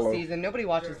going to baseball follow? Season. Nobody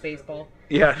watches baseball.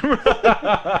 Yeah.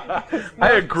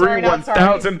 I agree sorry, not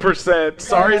sorry. 1000%.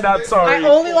 Sorry, not sorry. I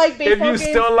only like If baseball you games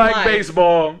still like live.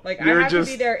 baseball, Like, I you're have just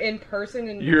to be there in person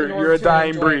in you're order a to dying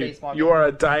enjoy a breed. baseball You game. are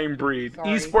a dying breed. Sorry.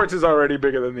 Esports is already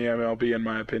bigger than the MLB in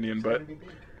my opinion, but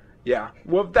yeah.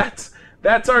 Well, that's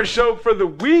our show for the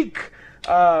week.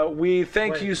 We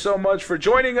thank you so much for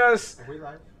joining us. Are we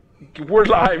live? We're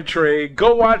live, Trey.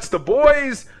 Go watch The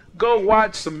Boys. Go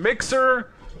watch some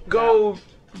Mixer. Go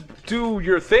do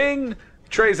your thing.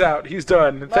 Trey's out. He's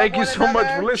done. Thank you one so much for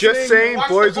another. listening. Just saying, Watch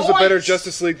Boys The was a better Boys.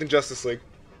 Justice League than Justice League.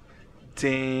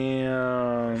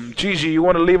 Damn. Gigi, you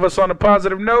want to leave us on a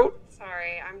positive note?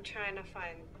 Sorry, I'm trying to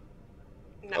find.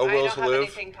 No, Oh, I Will don't to have live?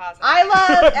 anything positive. I love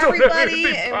Don't have everybody,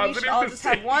 anything and we should positive all to just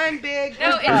say. have one big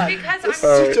No, good hug. it's because This I'm.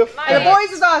 is such a- my- And The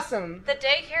Boys is awesome. The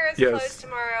daycare is Yes. closed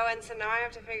tomorrow, and so now I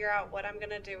have to figure out what I'm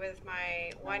gonna do with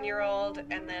my 1-year-old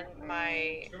and then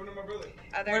my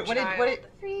other What child.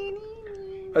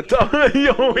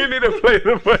 Yo, we need to play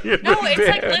the fucking No, it's like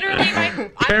dance. literally my. I'm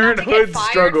about to Parenthood get fired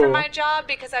struggle. from my job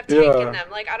because I've Yeah. taken them.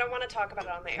 Like I don't want to talk about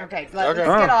it on the air. Okay, Okay. let's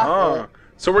get off.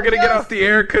 So we're gonna get off the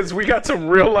air because we got some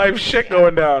real life shit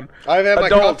going down. I haven't had my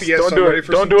Adults, coffee yet, don't so do I'm ready it.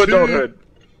 for Don't some do tea. adulthood.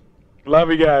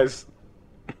 Love you guys.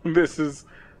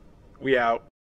 We out.